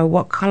identify,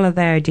 what colour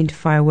they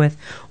identify with,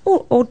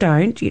 or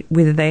don't,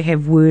 whether they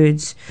have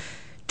words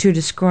to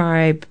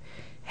describe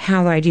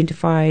how they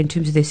identify in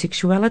terms of their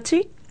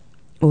sexuality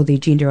or their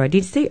gender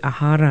identity.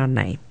 Aha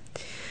rānei.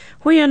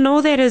 Hoi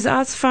anō, that is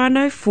us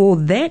whānau for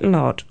that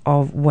lot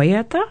of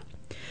waiata.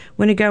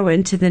 We're going to go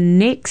into the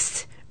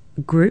next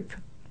group.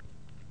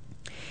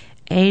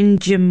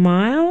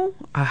 Angemile,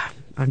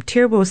 I'm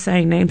terrible at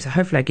saying names, so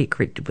hopefully I get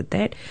corrected with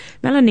that.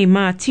 Melanie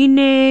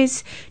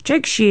Martinez,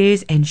 Jake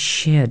Shears, and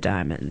Cher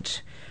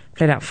Diamond.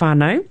 Flat out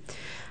whānau.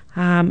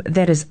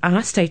 That is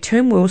us. Stay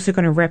tuned. We're also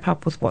going to wrap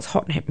up with what's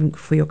hot and happening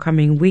for your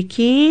coming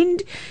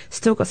weekend.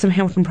 Still got some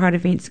Hamilton Pride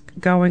events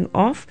going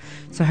off,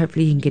 so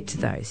hopefully you can get to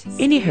those.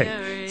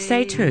 Anywho,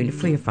 stay tuned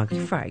for your Funky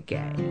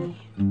Friday.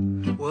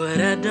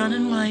 What I done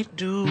and might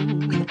do,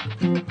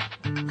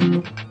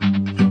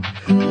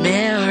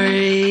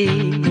 Mary,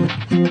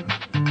 you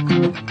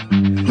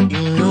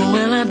know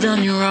well I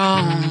done you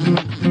wrong.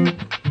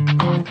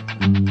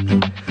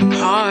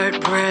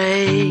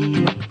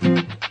 Heartbreak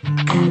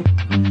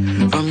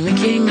from the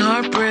King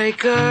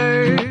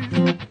Heartbreaker.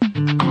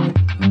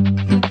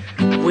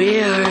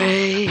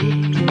 Weary,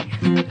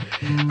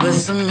 but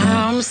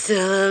somehow I'm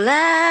still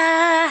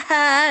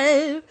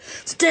alive.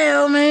 So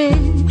tell me,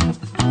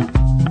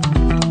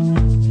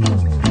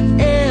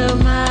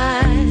 am I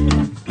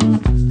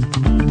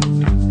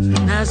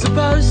not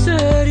supposed to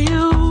hurt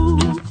you?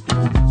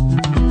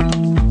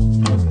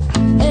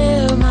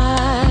 Am I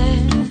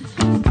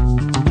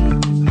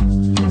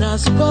not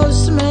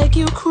supposed to make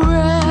you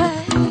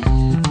cry?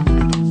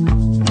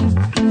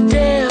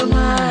 Damn,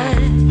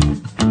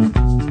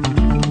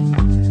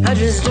 I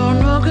just don't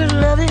know good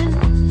loving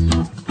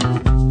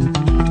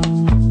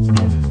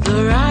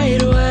the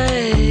right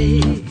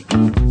way.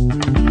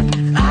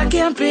 I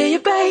can't be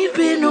your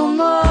baby no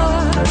more.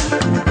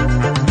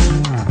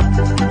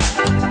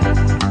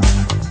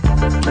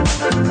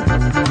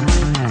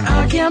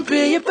 I can't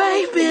be your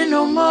baby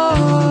no more.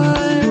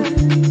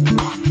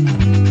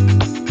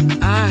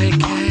 I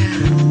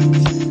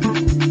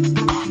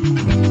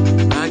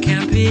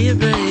can't be your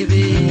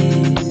baby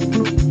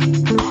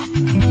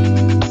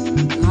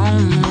no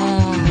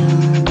more.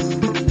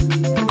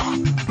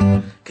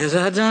 'Cause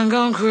I done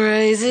gone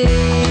crazy.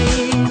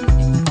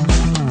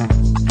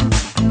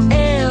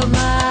 Am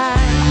I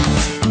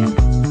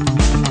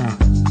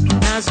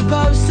not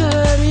supposed to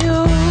hurt you?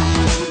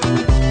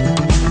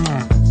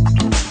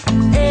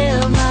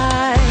 Am I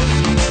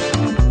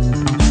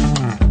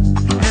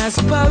not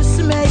supposed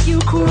to make you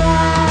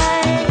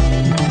cry?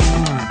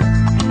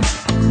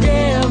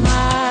 Damn,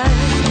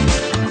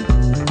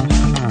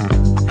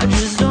 I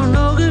just don't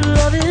know good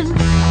loving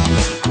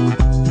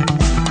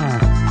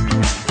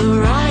the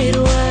right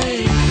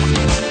way.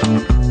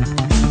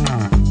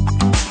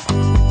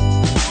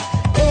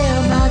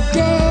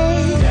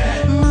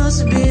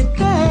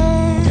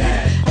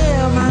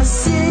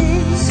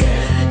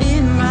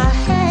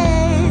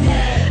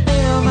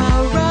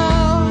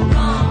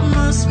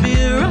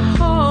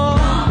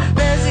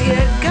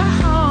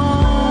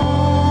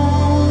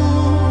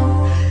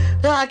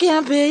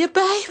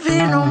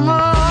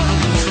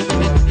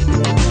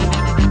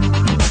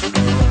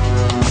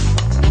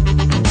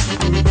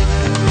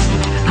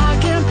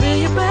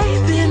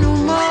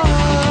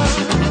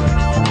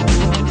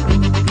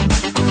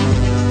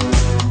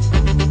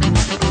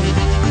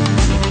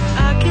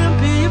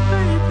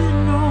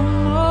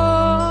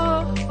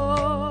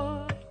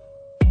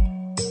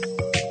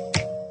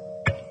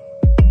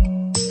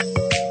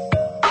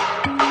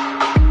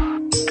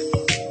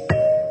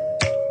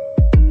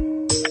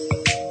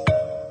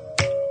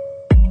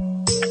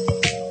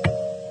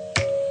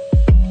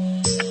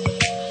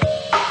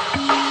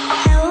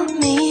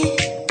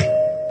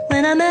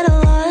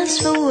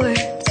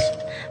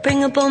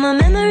 bring up all my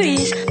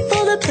memories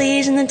for the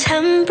pleas and the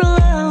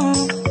temporal.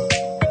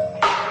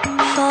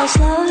 False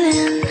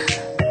loving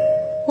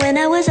when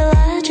I was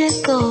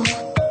illogical.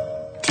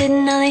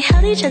 Didn't know they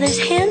held each other's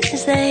hands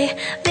as they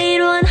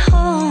made one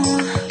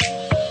whole.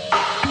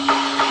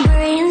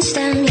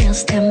 Brainstem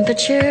yells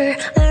temperature,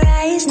 the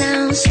rise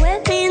now.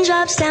 Sweat rain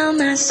drops down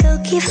my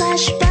silky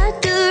flesh,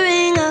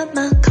 battering up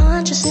my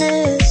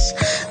consciousness.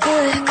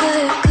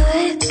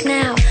 Good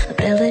now.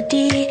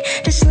 Ability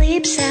to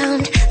sleep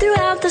sound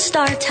throughout the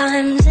star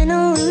times, an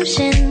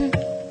illusion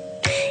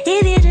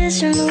if you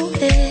just remove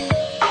it.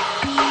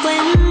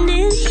 When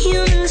did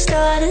humans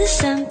start to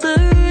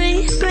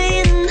separate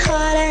brain and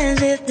heart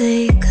as if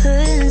they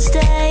could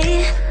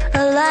stay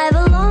alive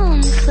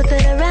alone? Flip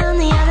it around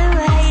the other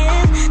way.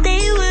 If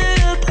they were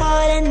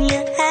apart and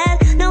you had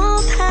no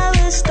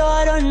power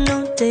start or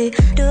no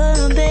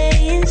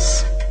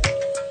database,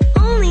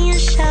 only a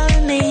shell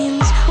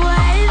remains.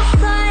 What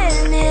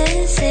fun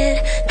is it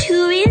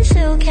to be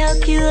so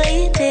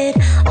calculated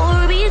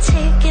or be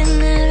taken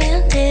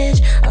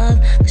advantage of?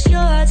 'Cause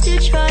your heart's too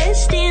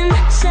trusting,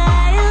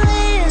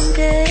 silent,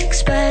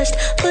 expressed.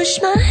 Push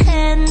my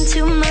hand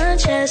to my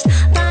chest,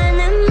 line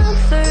them up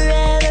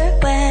forever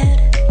wet.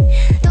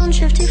 Don't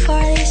drift too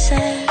far, they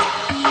said.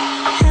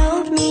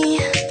 Help me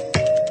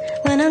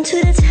when I'm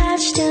too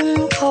detached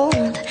and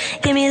cold.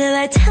 Give me the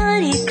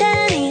vitality that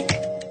I need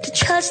to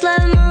trust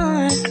love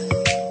more.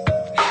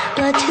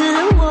 Blood to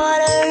the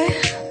water,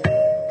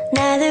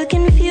 neither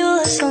can fuel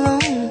us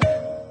alone.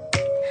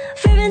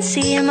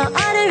 Fervency in my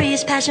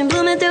arteries, passion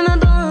blooming through my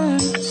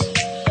bones.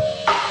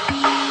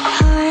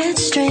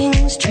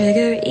 Heartstrings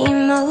trigger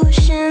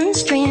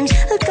emotions, dreams,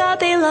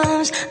 agape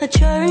loves, a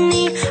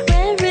journey.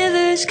 Red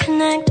rivers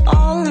connect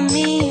all of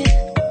me.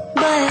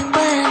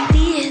 But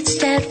be it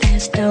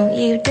steadfast, don't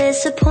you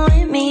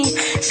disappoint me.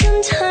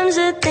 Sometimes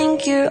I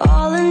think you're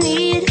all I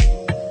need,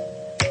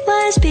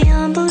 wise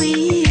beyond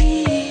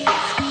belief.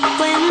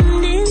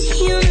 When did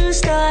humans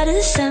start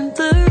to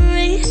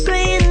separate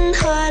brain and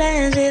heart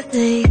as if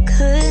they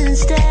could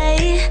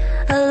stay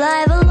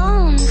alive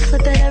alone?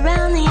 Flip it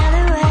around the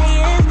other way.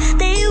 If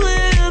they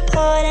were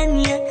apart and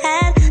you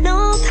had no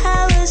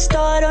power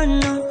start or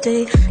no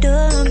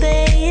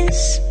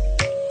database,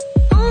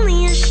 only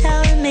a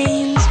shell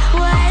remains.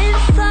 What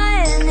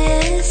fun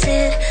is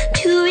it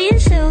to be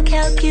so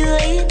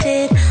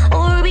calculated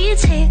or be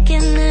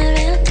taken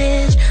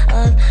advantage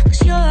of?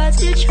 'Cause your heart's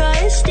too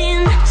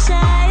trusting,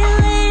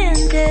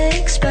 silent,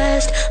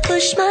 expressed.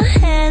 Push my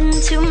hand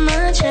to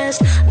my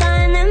chest,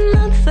 line them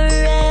up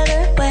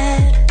forever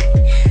wet.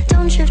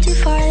 Don't drift too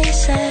far, they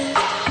said.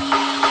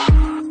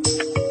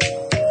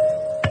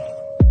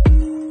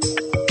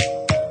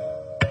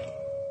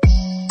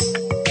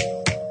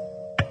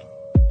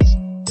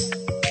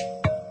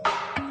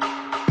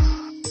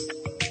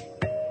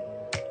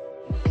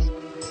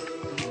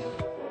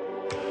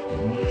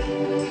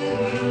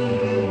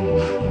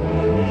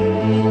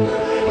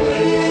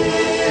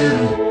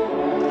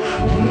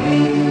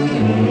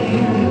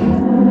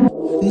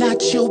 Not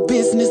your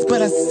business,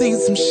 but I seen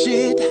some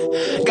shit.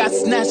 Got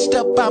snatched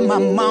up by my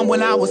mom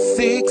when I was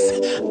 6.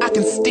 I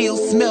can still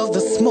smell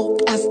the smoke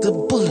as the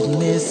bullet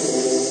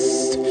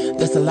missed.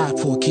 That's a lot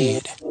for a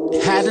kid.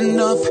 Had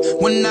enough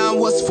when I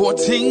was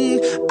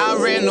 14. I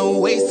ran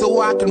away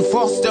so I can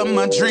foster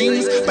my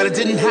dreams, but I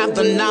didn't have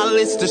the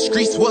knowledge, the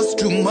streets was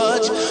too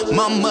much.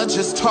 Mama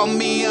just taught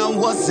me I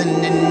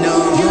wasn't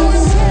enough. You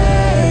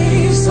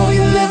say, so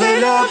you live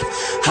it up.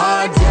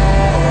 Hard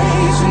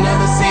days, you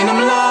never seen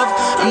them love.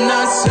 I'm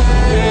not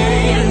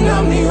saying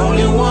I'm the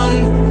only one,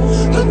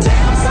 but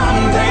damn,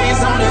 some days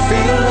only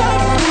feel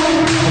like it.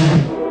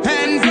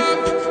 Hands up,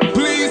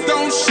 please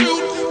don't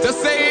shoot. They'll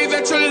say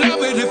that you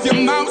love it if your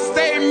mouth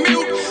stay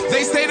mute.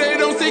 They say they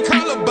don't see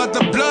color, but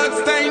the blood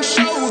stain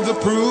shows the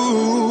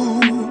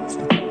proof.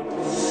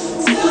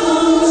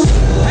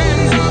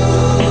 Hands up,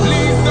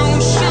 please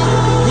don't shoot.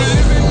 We're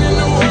living in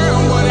a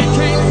world where they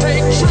can't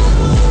take truth.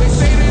 They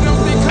say they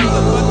don't see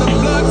color, but the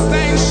blood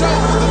stain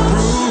shows the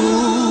proof.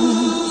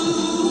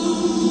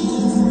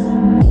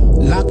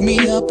 Locked me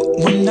up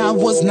when I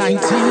was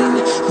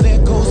 19. There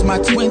goes my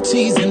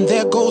 20s and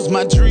there goes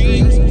my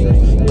dreams.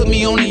 Put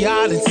me on the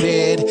aisle and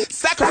said,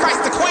 sacrifice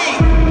the queen.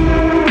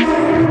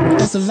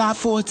 That's a lot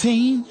for a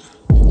teen.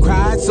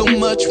 Cried so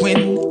much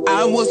when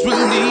I was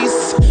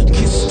released.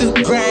 Kissed the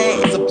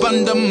grass up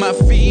under my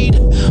feet.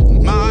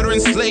 Modern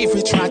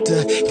slavery tried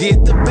to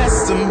get the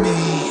best of me.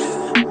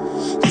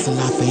 That's a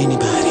lot for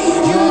anybody.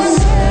 You're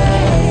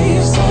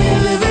safe, so you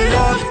live it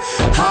up.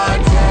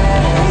 Hard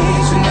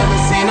days, you never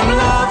seen them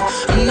love.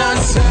 I'm not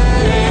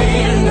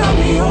saying I'm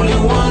the only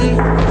one,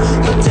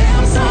 but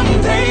damn, some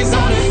days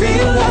only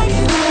feel like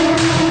it.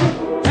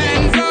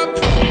 Hands up,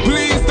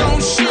 please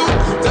don't shoot.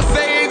 They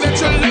say that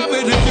you love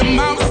it if your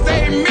mouth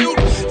stay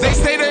mute. They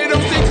say they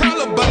don't see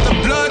color, but the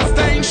blood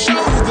stain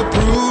shows the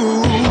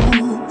proof.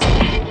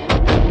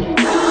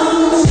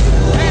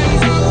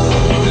 Hands up,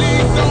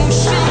 please don't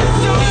shoot.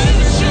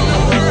 Living in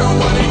a world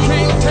where they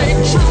can't take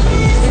truth.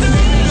 They say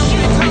they don't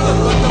see color,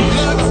 but the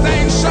blood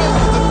stain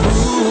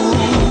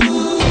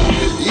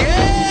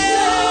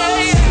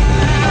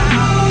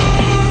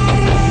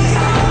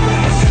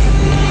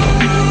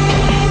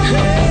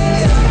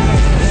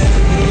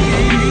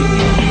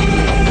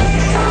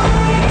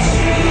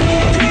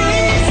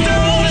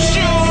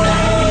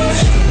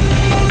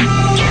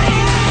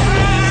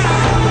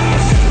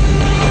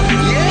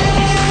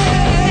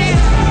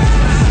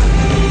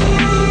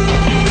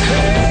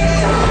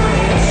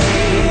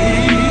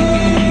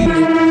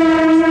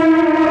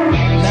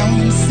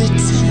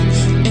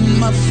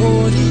my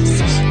 40s.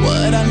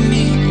 What I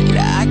need,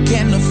 I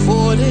can't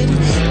afford it.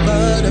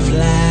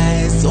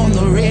 Butterflies on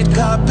the red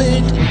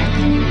carpet.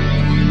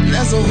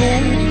 There's a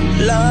whole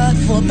lot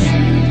for me.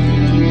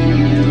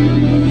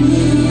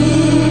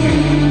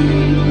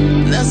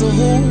 There's a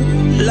whole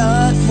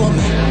lot for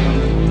me.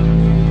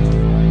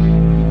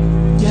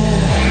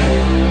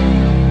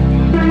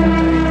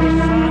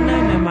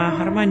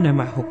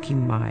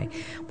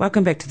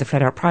 Welcome back to the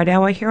Flat Out Pride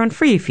Hour here on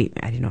Free FM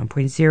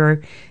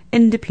 89.0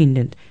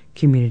 Independent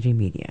Community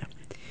Media.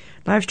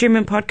 Live stream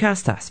and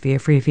podcast us via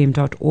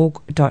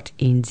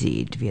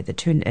freefm.org.nz, via the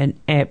TuneIn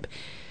app,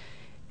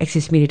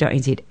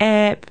 accessmedia.nz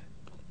app,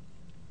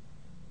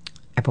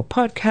 Apple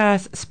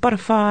Podcasts,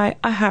 Spotify,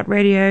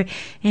 iHeartRadio,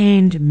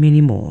 and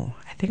many more.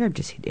 I think I've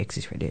just hit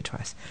Access Radio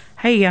twice.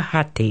 Hey,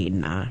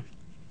 hatina.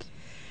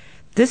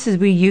 This is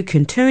where you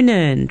can tune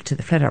in to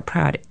the Flat Out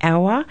Proud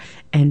Hour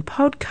and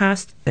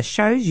podcast the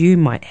shows you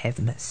might have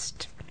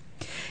missed.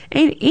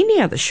 And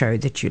any other show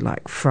that you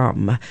like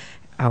from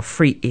our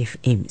Free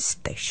FM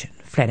station.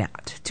 Flat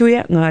Out.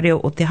 Tuia ngā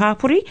reo o te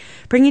hapori,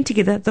 bringing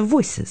together the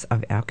voices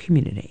of our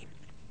community.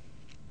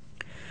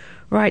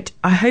 Right,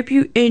 I hope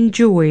you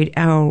enjoyed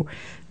our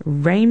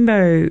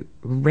Rainbow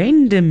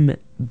Random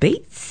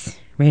Beats,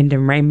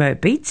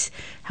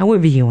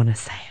 however you want to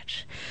say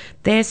it.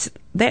 There's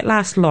that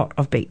last lot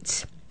of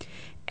beats.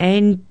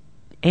 And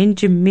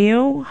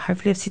Jamil,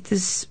 hopefully I've said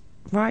this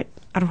right,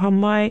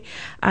 Arohamai,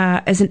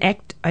 is an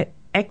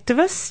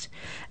activist,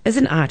 is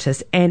an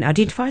artist, and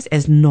identifies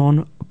as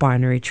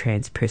non-binary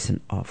trans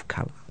person of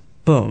colour.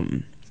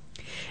 Boom.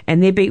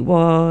 And their beat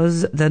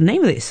was, the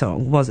name of their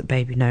song was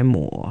Baby No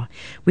More.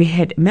 We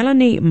had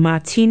Melanie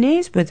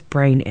Martinez with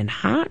Brain and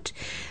Heart.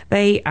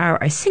 They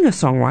are a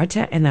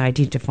singer-songwriter and they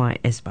identify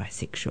as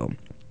bisexual.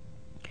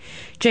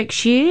 Jake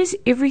Shears,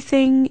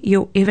 Everything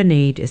You'll Ever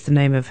Need is the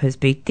name of his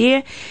beat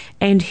there,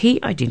 and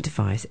he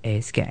identifies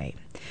as gay.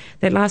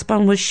 That last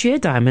one was Cher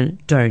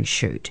Diamond, Don't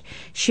Shoot.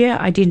 Cher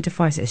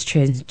identifies as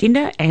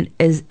transgender and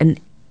is an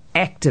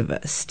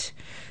activist.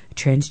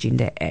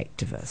 Transgender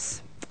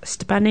activist.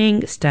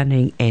 Stunning,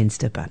 and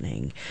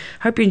stunning.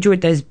 Hope you enjoyed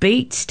those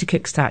beats to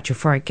kickstart your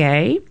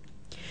Friday.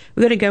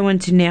 We're going to go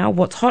into now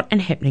what's hot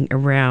and happening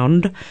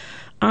around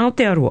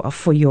Aotearoa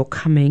for your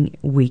coming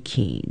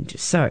weekend.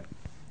 So,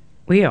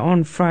 we are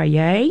on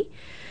Friday.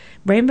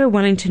 Rainbow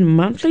Wellington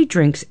monthly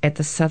drinks at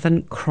the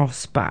Southern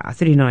Cross Bar,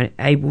 39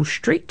 Abel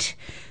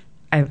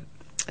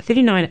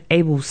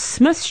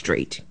Smith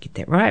Street. Get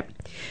that right.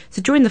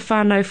 So join the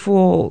whānau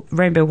for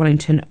Rainbow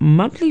Wellington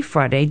monthly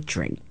Friday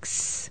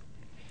drinks.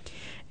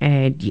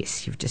 And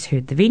yes, you've just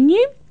heard the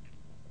venue.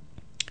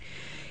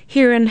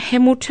 Here in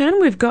Hamilton,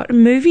 we've got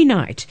movie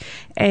night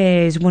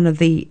as one of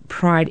the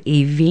Pride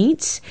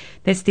events.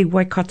 That's the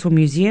Waikato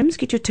Museums.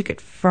 Get your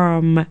ticket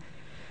from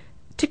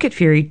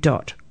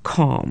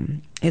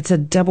ticketferry.com. It's a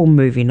double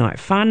movie night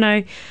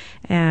whānau.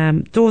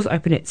 Doors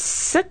open at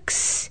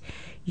 6.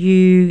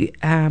 You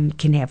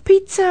can have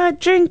pizza,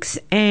 drinks,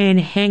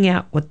 and hang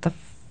out with the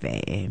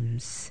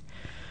fams.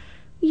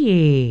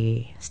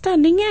 Yeah,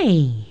 stunning,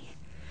 eh?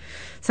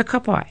 So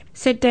kapai.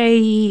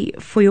 Saturday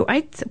for your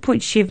 8th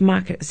Point Chev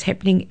Market is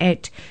happening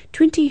at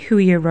 20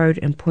 Huia Road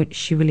in Point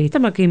Chevrolet,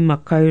 Tamaki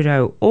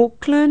Makaurau,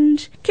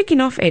 Auckland, kicking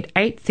off at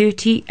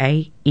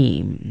 8:30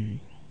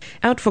 a.m.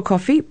 Out for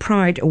Coffee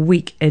Pride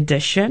Week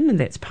edition, and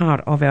that's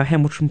part of our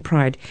Hamilton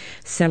Pride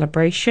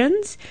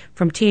celebrations,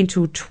 from 10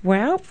 till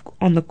 12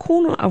 on the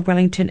corner of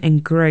Wellington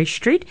and Grey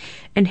Street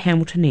in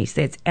Hamilton East.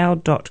 That's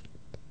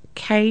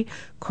L.K.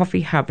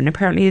 Coffee Hub, and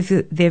apparently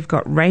they've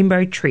got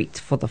rainbow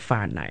treats for the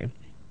whānau.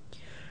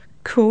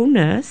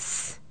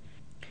 Coolness.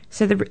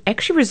 So they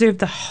actually reserved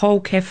the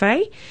whole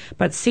cafe,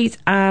 but seats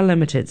are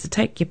limited. So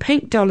take your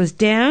pink dollars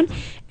down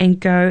and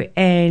go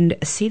and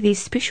see their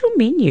special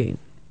menu.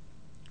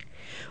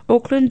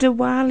 Auckland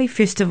Diwali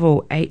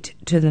Festival, 8th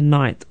to the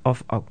 9th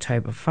of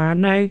October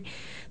whānau.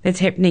 That's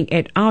happening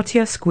at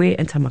Aotea Square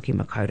in Tamaki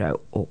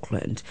Makaurau,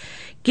 Auckland.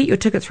 Get your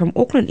tickets from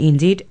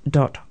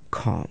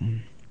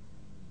aucklandnz.com.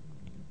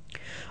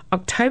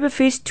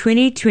 Oktoberfest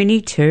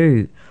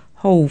 2022.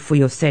 Hall for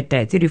your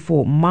Saturday,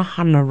 34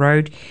 Mahana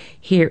Road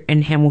here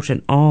in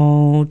Hamilton.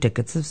 Oh,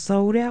 tickets have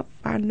sold out.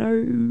 I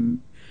know.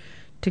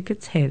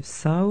 Tickets have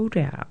sold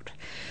out.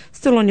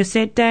 Still on your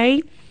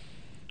Saturday,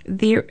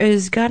 there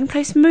is Garden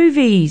Place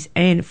Movies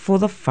and For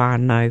the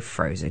whānau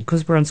Frozen,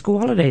 because we're on school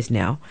holidays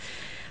now.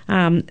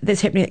 That's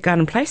happening at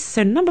Garden Place.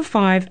 So number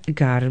 5,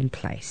 Garden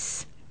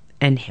Place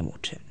in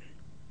Hamilton.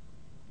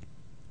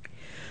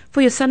 For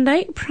your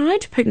Sunday,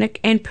 Pride Picnic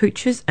and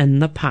Pooches in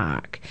the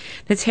Park.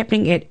 That's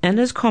happening at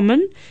Innes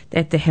Common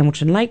at the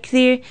Hamilton Lake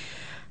there.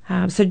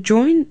 So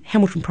join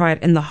Hamilton Pride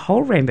and the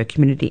whole rainbow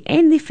community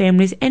and their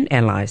families and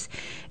allies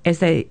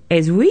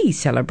as we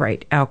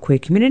celebrate our queer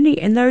community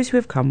and those who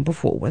have come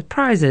before, with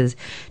prizes,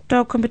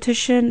 dog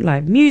competition,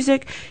 live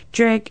music,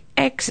 drag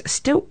acts,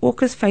 still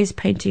orcas face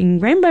painting,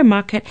 rainbow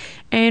market,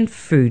 and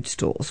food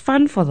stalls.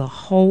 Fun for the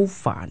whole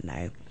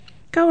whānau.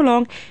 Go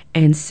along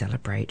and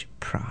celebrate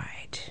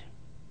Pride.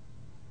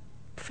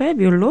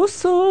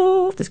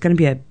 Fabuloso. There's going to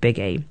be a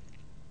biggie.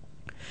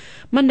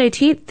 Monday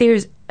 10th,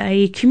 there's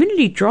a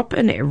community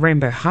drop-in at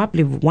Rainbow Hub,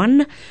 level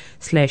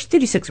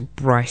 1/36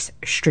 Bryce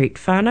Street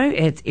whānau.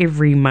 It's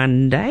every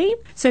Monday.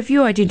 So if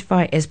you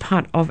identify as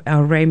part of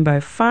our Rainbow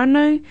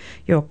whānau,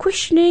 you're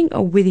questioning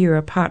or whether you're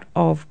a part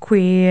of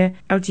queer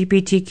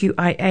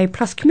LGBTQIA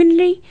plus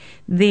community,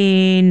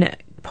 then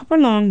pop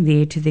along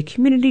there to the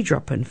community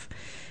drop-in.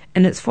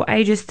 And it's for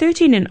ages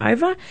 13 and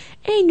over,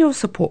 and your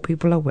support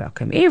people are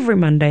welcome every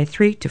Monday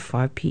 3 to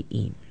 5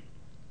 p.m.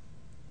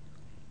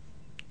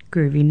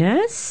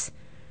 Grooviness.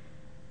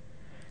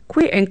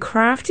 Queer and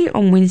Crafty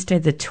on Wednesday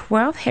the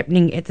 12th,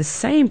 happening at the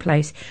same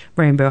place,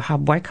 Rainbow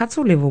Hub,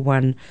 Waikato, level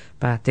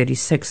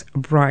 1/36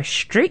 Bryce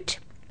Street.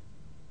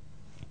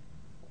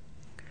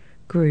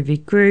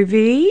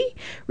 Groovy.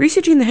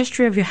 Researching the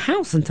history of your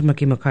house in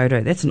Tamaki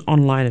Makaurau. That's an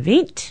online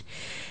event.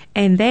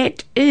 And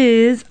that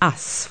is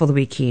us for the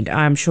weekend.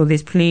 I'm sure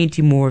there's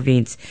plenty more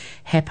events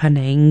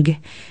happening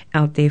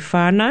out there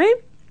whānau.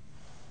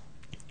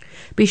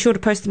 Be sure to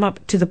post them up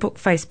to the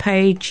Bookface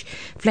page,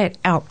 Flat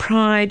Out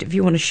Pride, if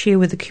you want to share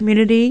with the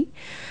community.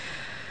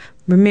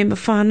 Remember,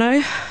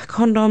 whānau,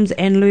 condoms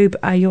and lube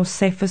are your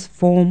safest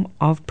form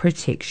of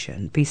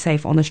protection. Be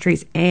safe on the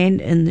streets and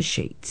in the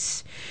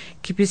sheets.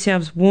 Keep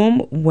yourselves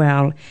warm,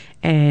 well,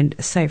 and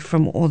safe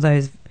from all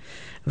those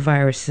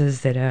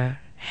viruses that are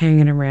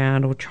hanging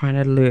around or trying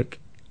to lurk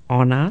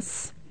on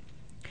us.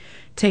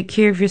 Take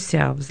care of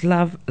yourselves.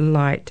 Love,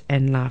 light,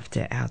 and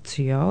laughter out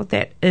to y'all.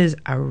 That is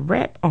a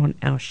wrap on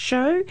our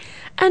show.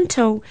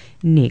 Until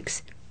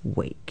next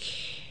week.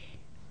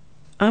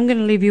 I'm going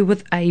to leave you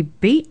with a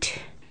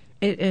beat.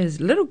 It is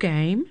Little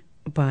Game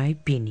by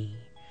Benny.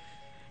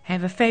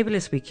 Have a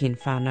fabulous weekend,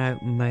 whānau.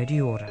 Mauri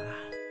ora.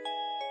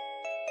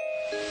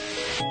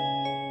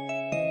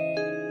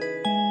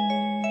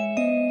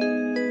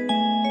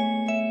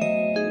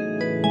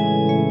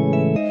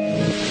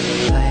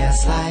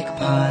 Like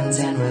pawns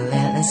and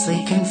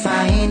relentlessly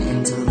confined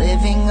into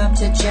living up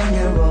to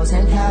gender roles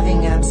and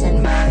having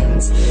absent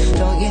minds.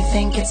 Don't you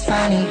think it's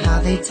funny how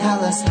they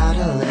tell us how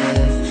to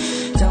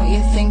live? Don't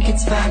you think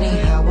it's funny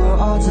how we're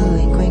all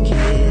delinquent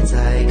kids?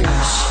 Like,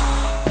 hush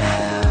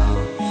now,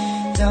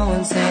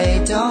 don't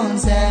say,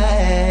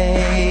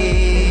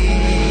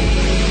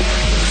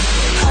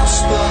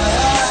 hush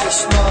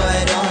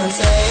boy, don't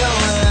say a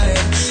word.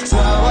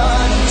 Throw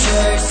on a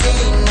jersey,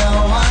 no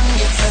one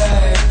gets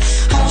hurt.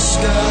 Hush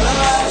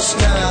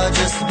girl,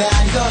 just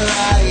bend your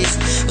eyes.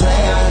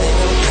 Play our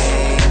little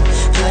game.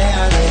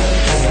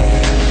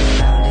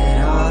 Rounded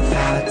all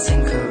thoughts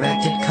and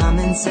corrected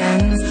common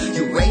sense.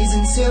 You're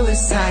raising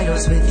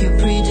suicidals with your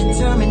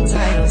predetermined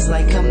titles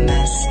like a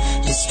mess.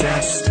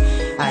 Distressed,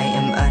 I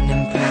am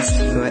unimpressed.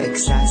 Your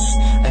excess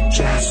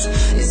address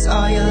is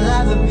all you'll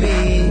ever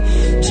be.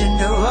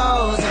 Gender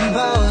roles and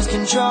bows,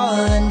 control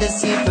and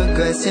deceit,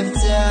 progressive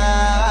times.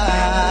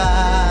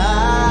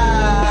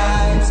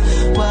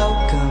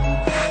 Welcome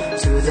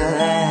to the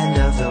land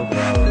of the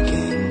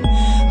broken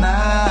mind.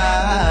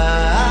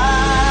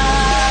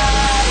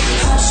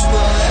 Hush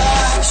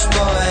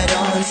boy,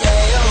 don't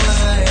say a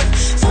word.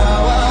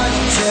 Throw on a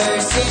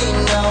jersey,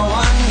 no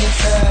one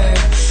gets hurt.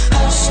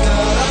 Hush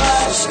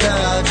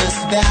girl, just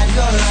bend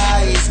your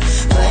eyes.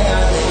 Play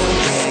our little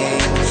game.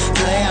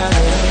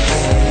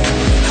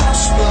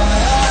 Hush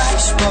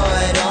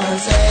boy, don't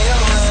say a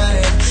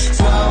word.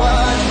 Throw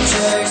on a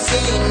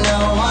jersey, no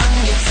one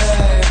gets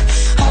hurt.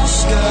 Hush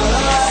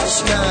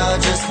girl,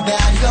 just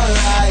bend your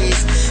eyes.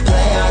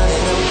 Play our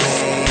little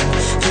game.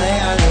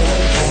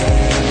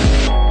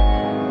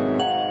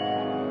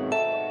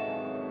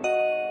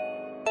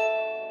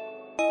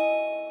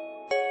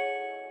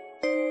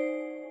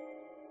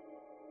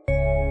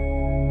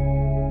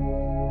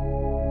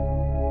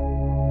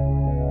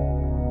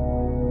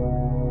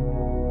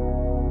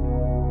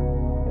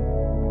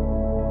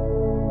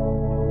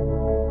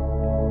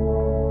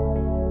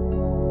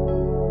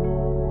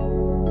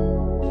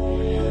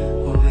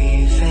 We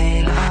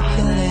feign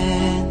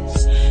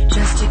opulence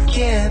just to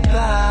get by.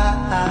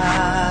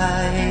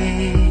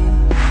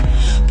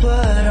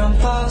 Put on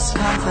false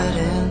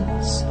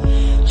confidence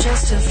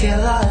just to feel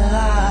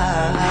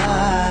alive.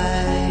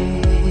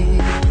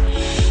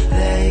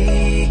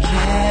 They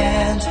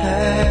can't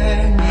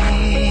hurt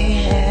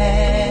me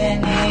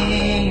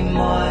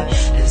anymore.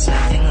 There's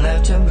nothing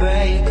left to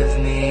break with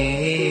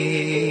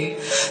me.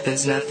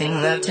 There's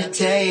nothing left to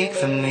take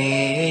from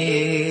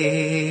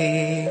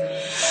me.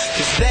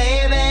 'Cause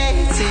baby,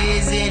 it's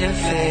easy to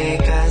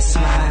fake a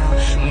smile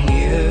when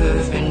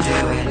you've been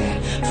doing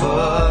it for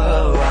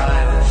a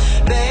while.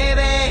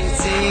 Baby,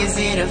 it's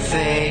easy to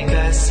fake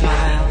a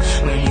smile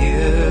when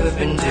you've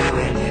been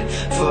doing it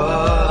for a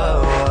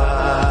while.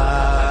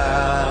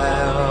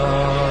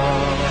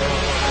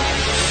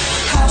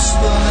 Hush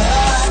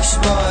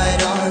boy,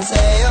 don't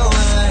say a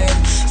word.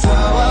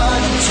 Throw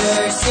on a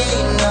jersey,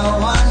 no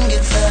one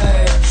gets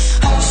hurt.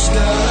 Hush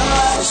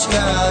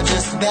girl,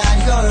 just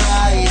bend your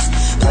eyes.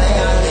 Play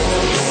our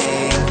little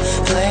game.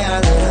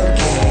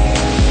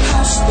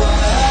 Hush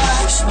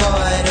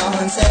boy,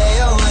 don't say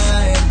a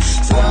word.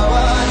 Throw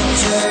on a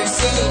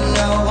jersey,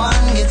 no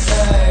one gets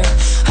hurt.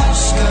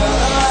 Hush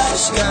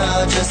girl,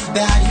 you're just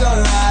bad, you're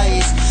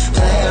right.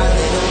 Play our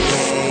little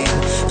game,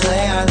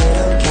 play our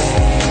little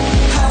game.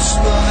 Hush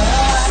boy,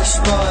 hush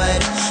boy,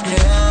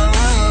 yeah.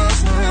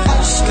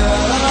 Hush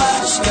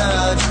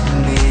girl,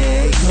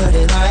 me. Put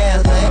it right,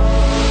 play our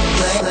little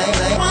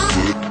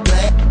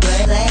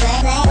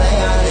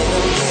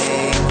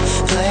game,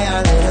 play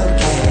our little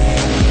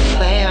game.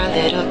 Play our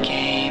little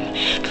game,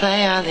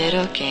 play our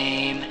little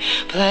game,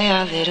 play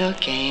our little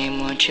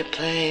game. Won't you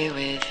play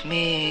with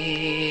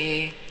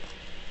me?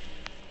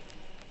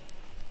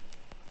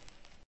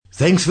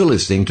 Thanks for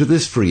listening to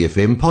this Free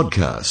FM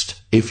podcast.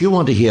 If you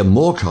want to hear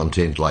more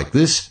content like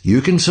this, you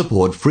can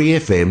support Free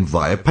FM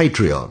via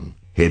Patreon.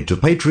 Head to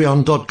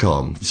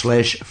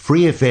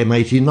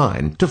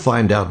patreon.com/freefm89 to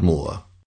find out more.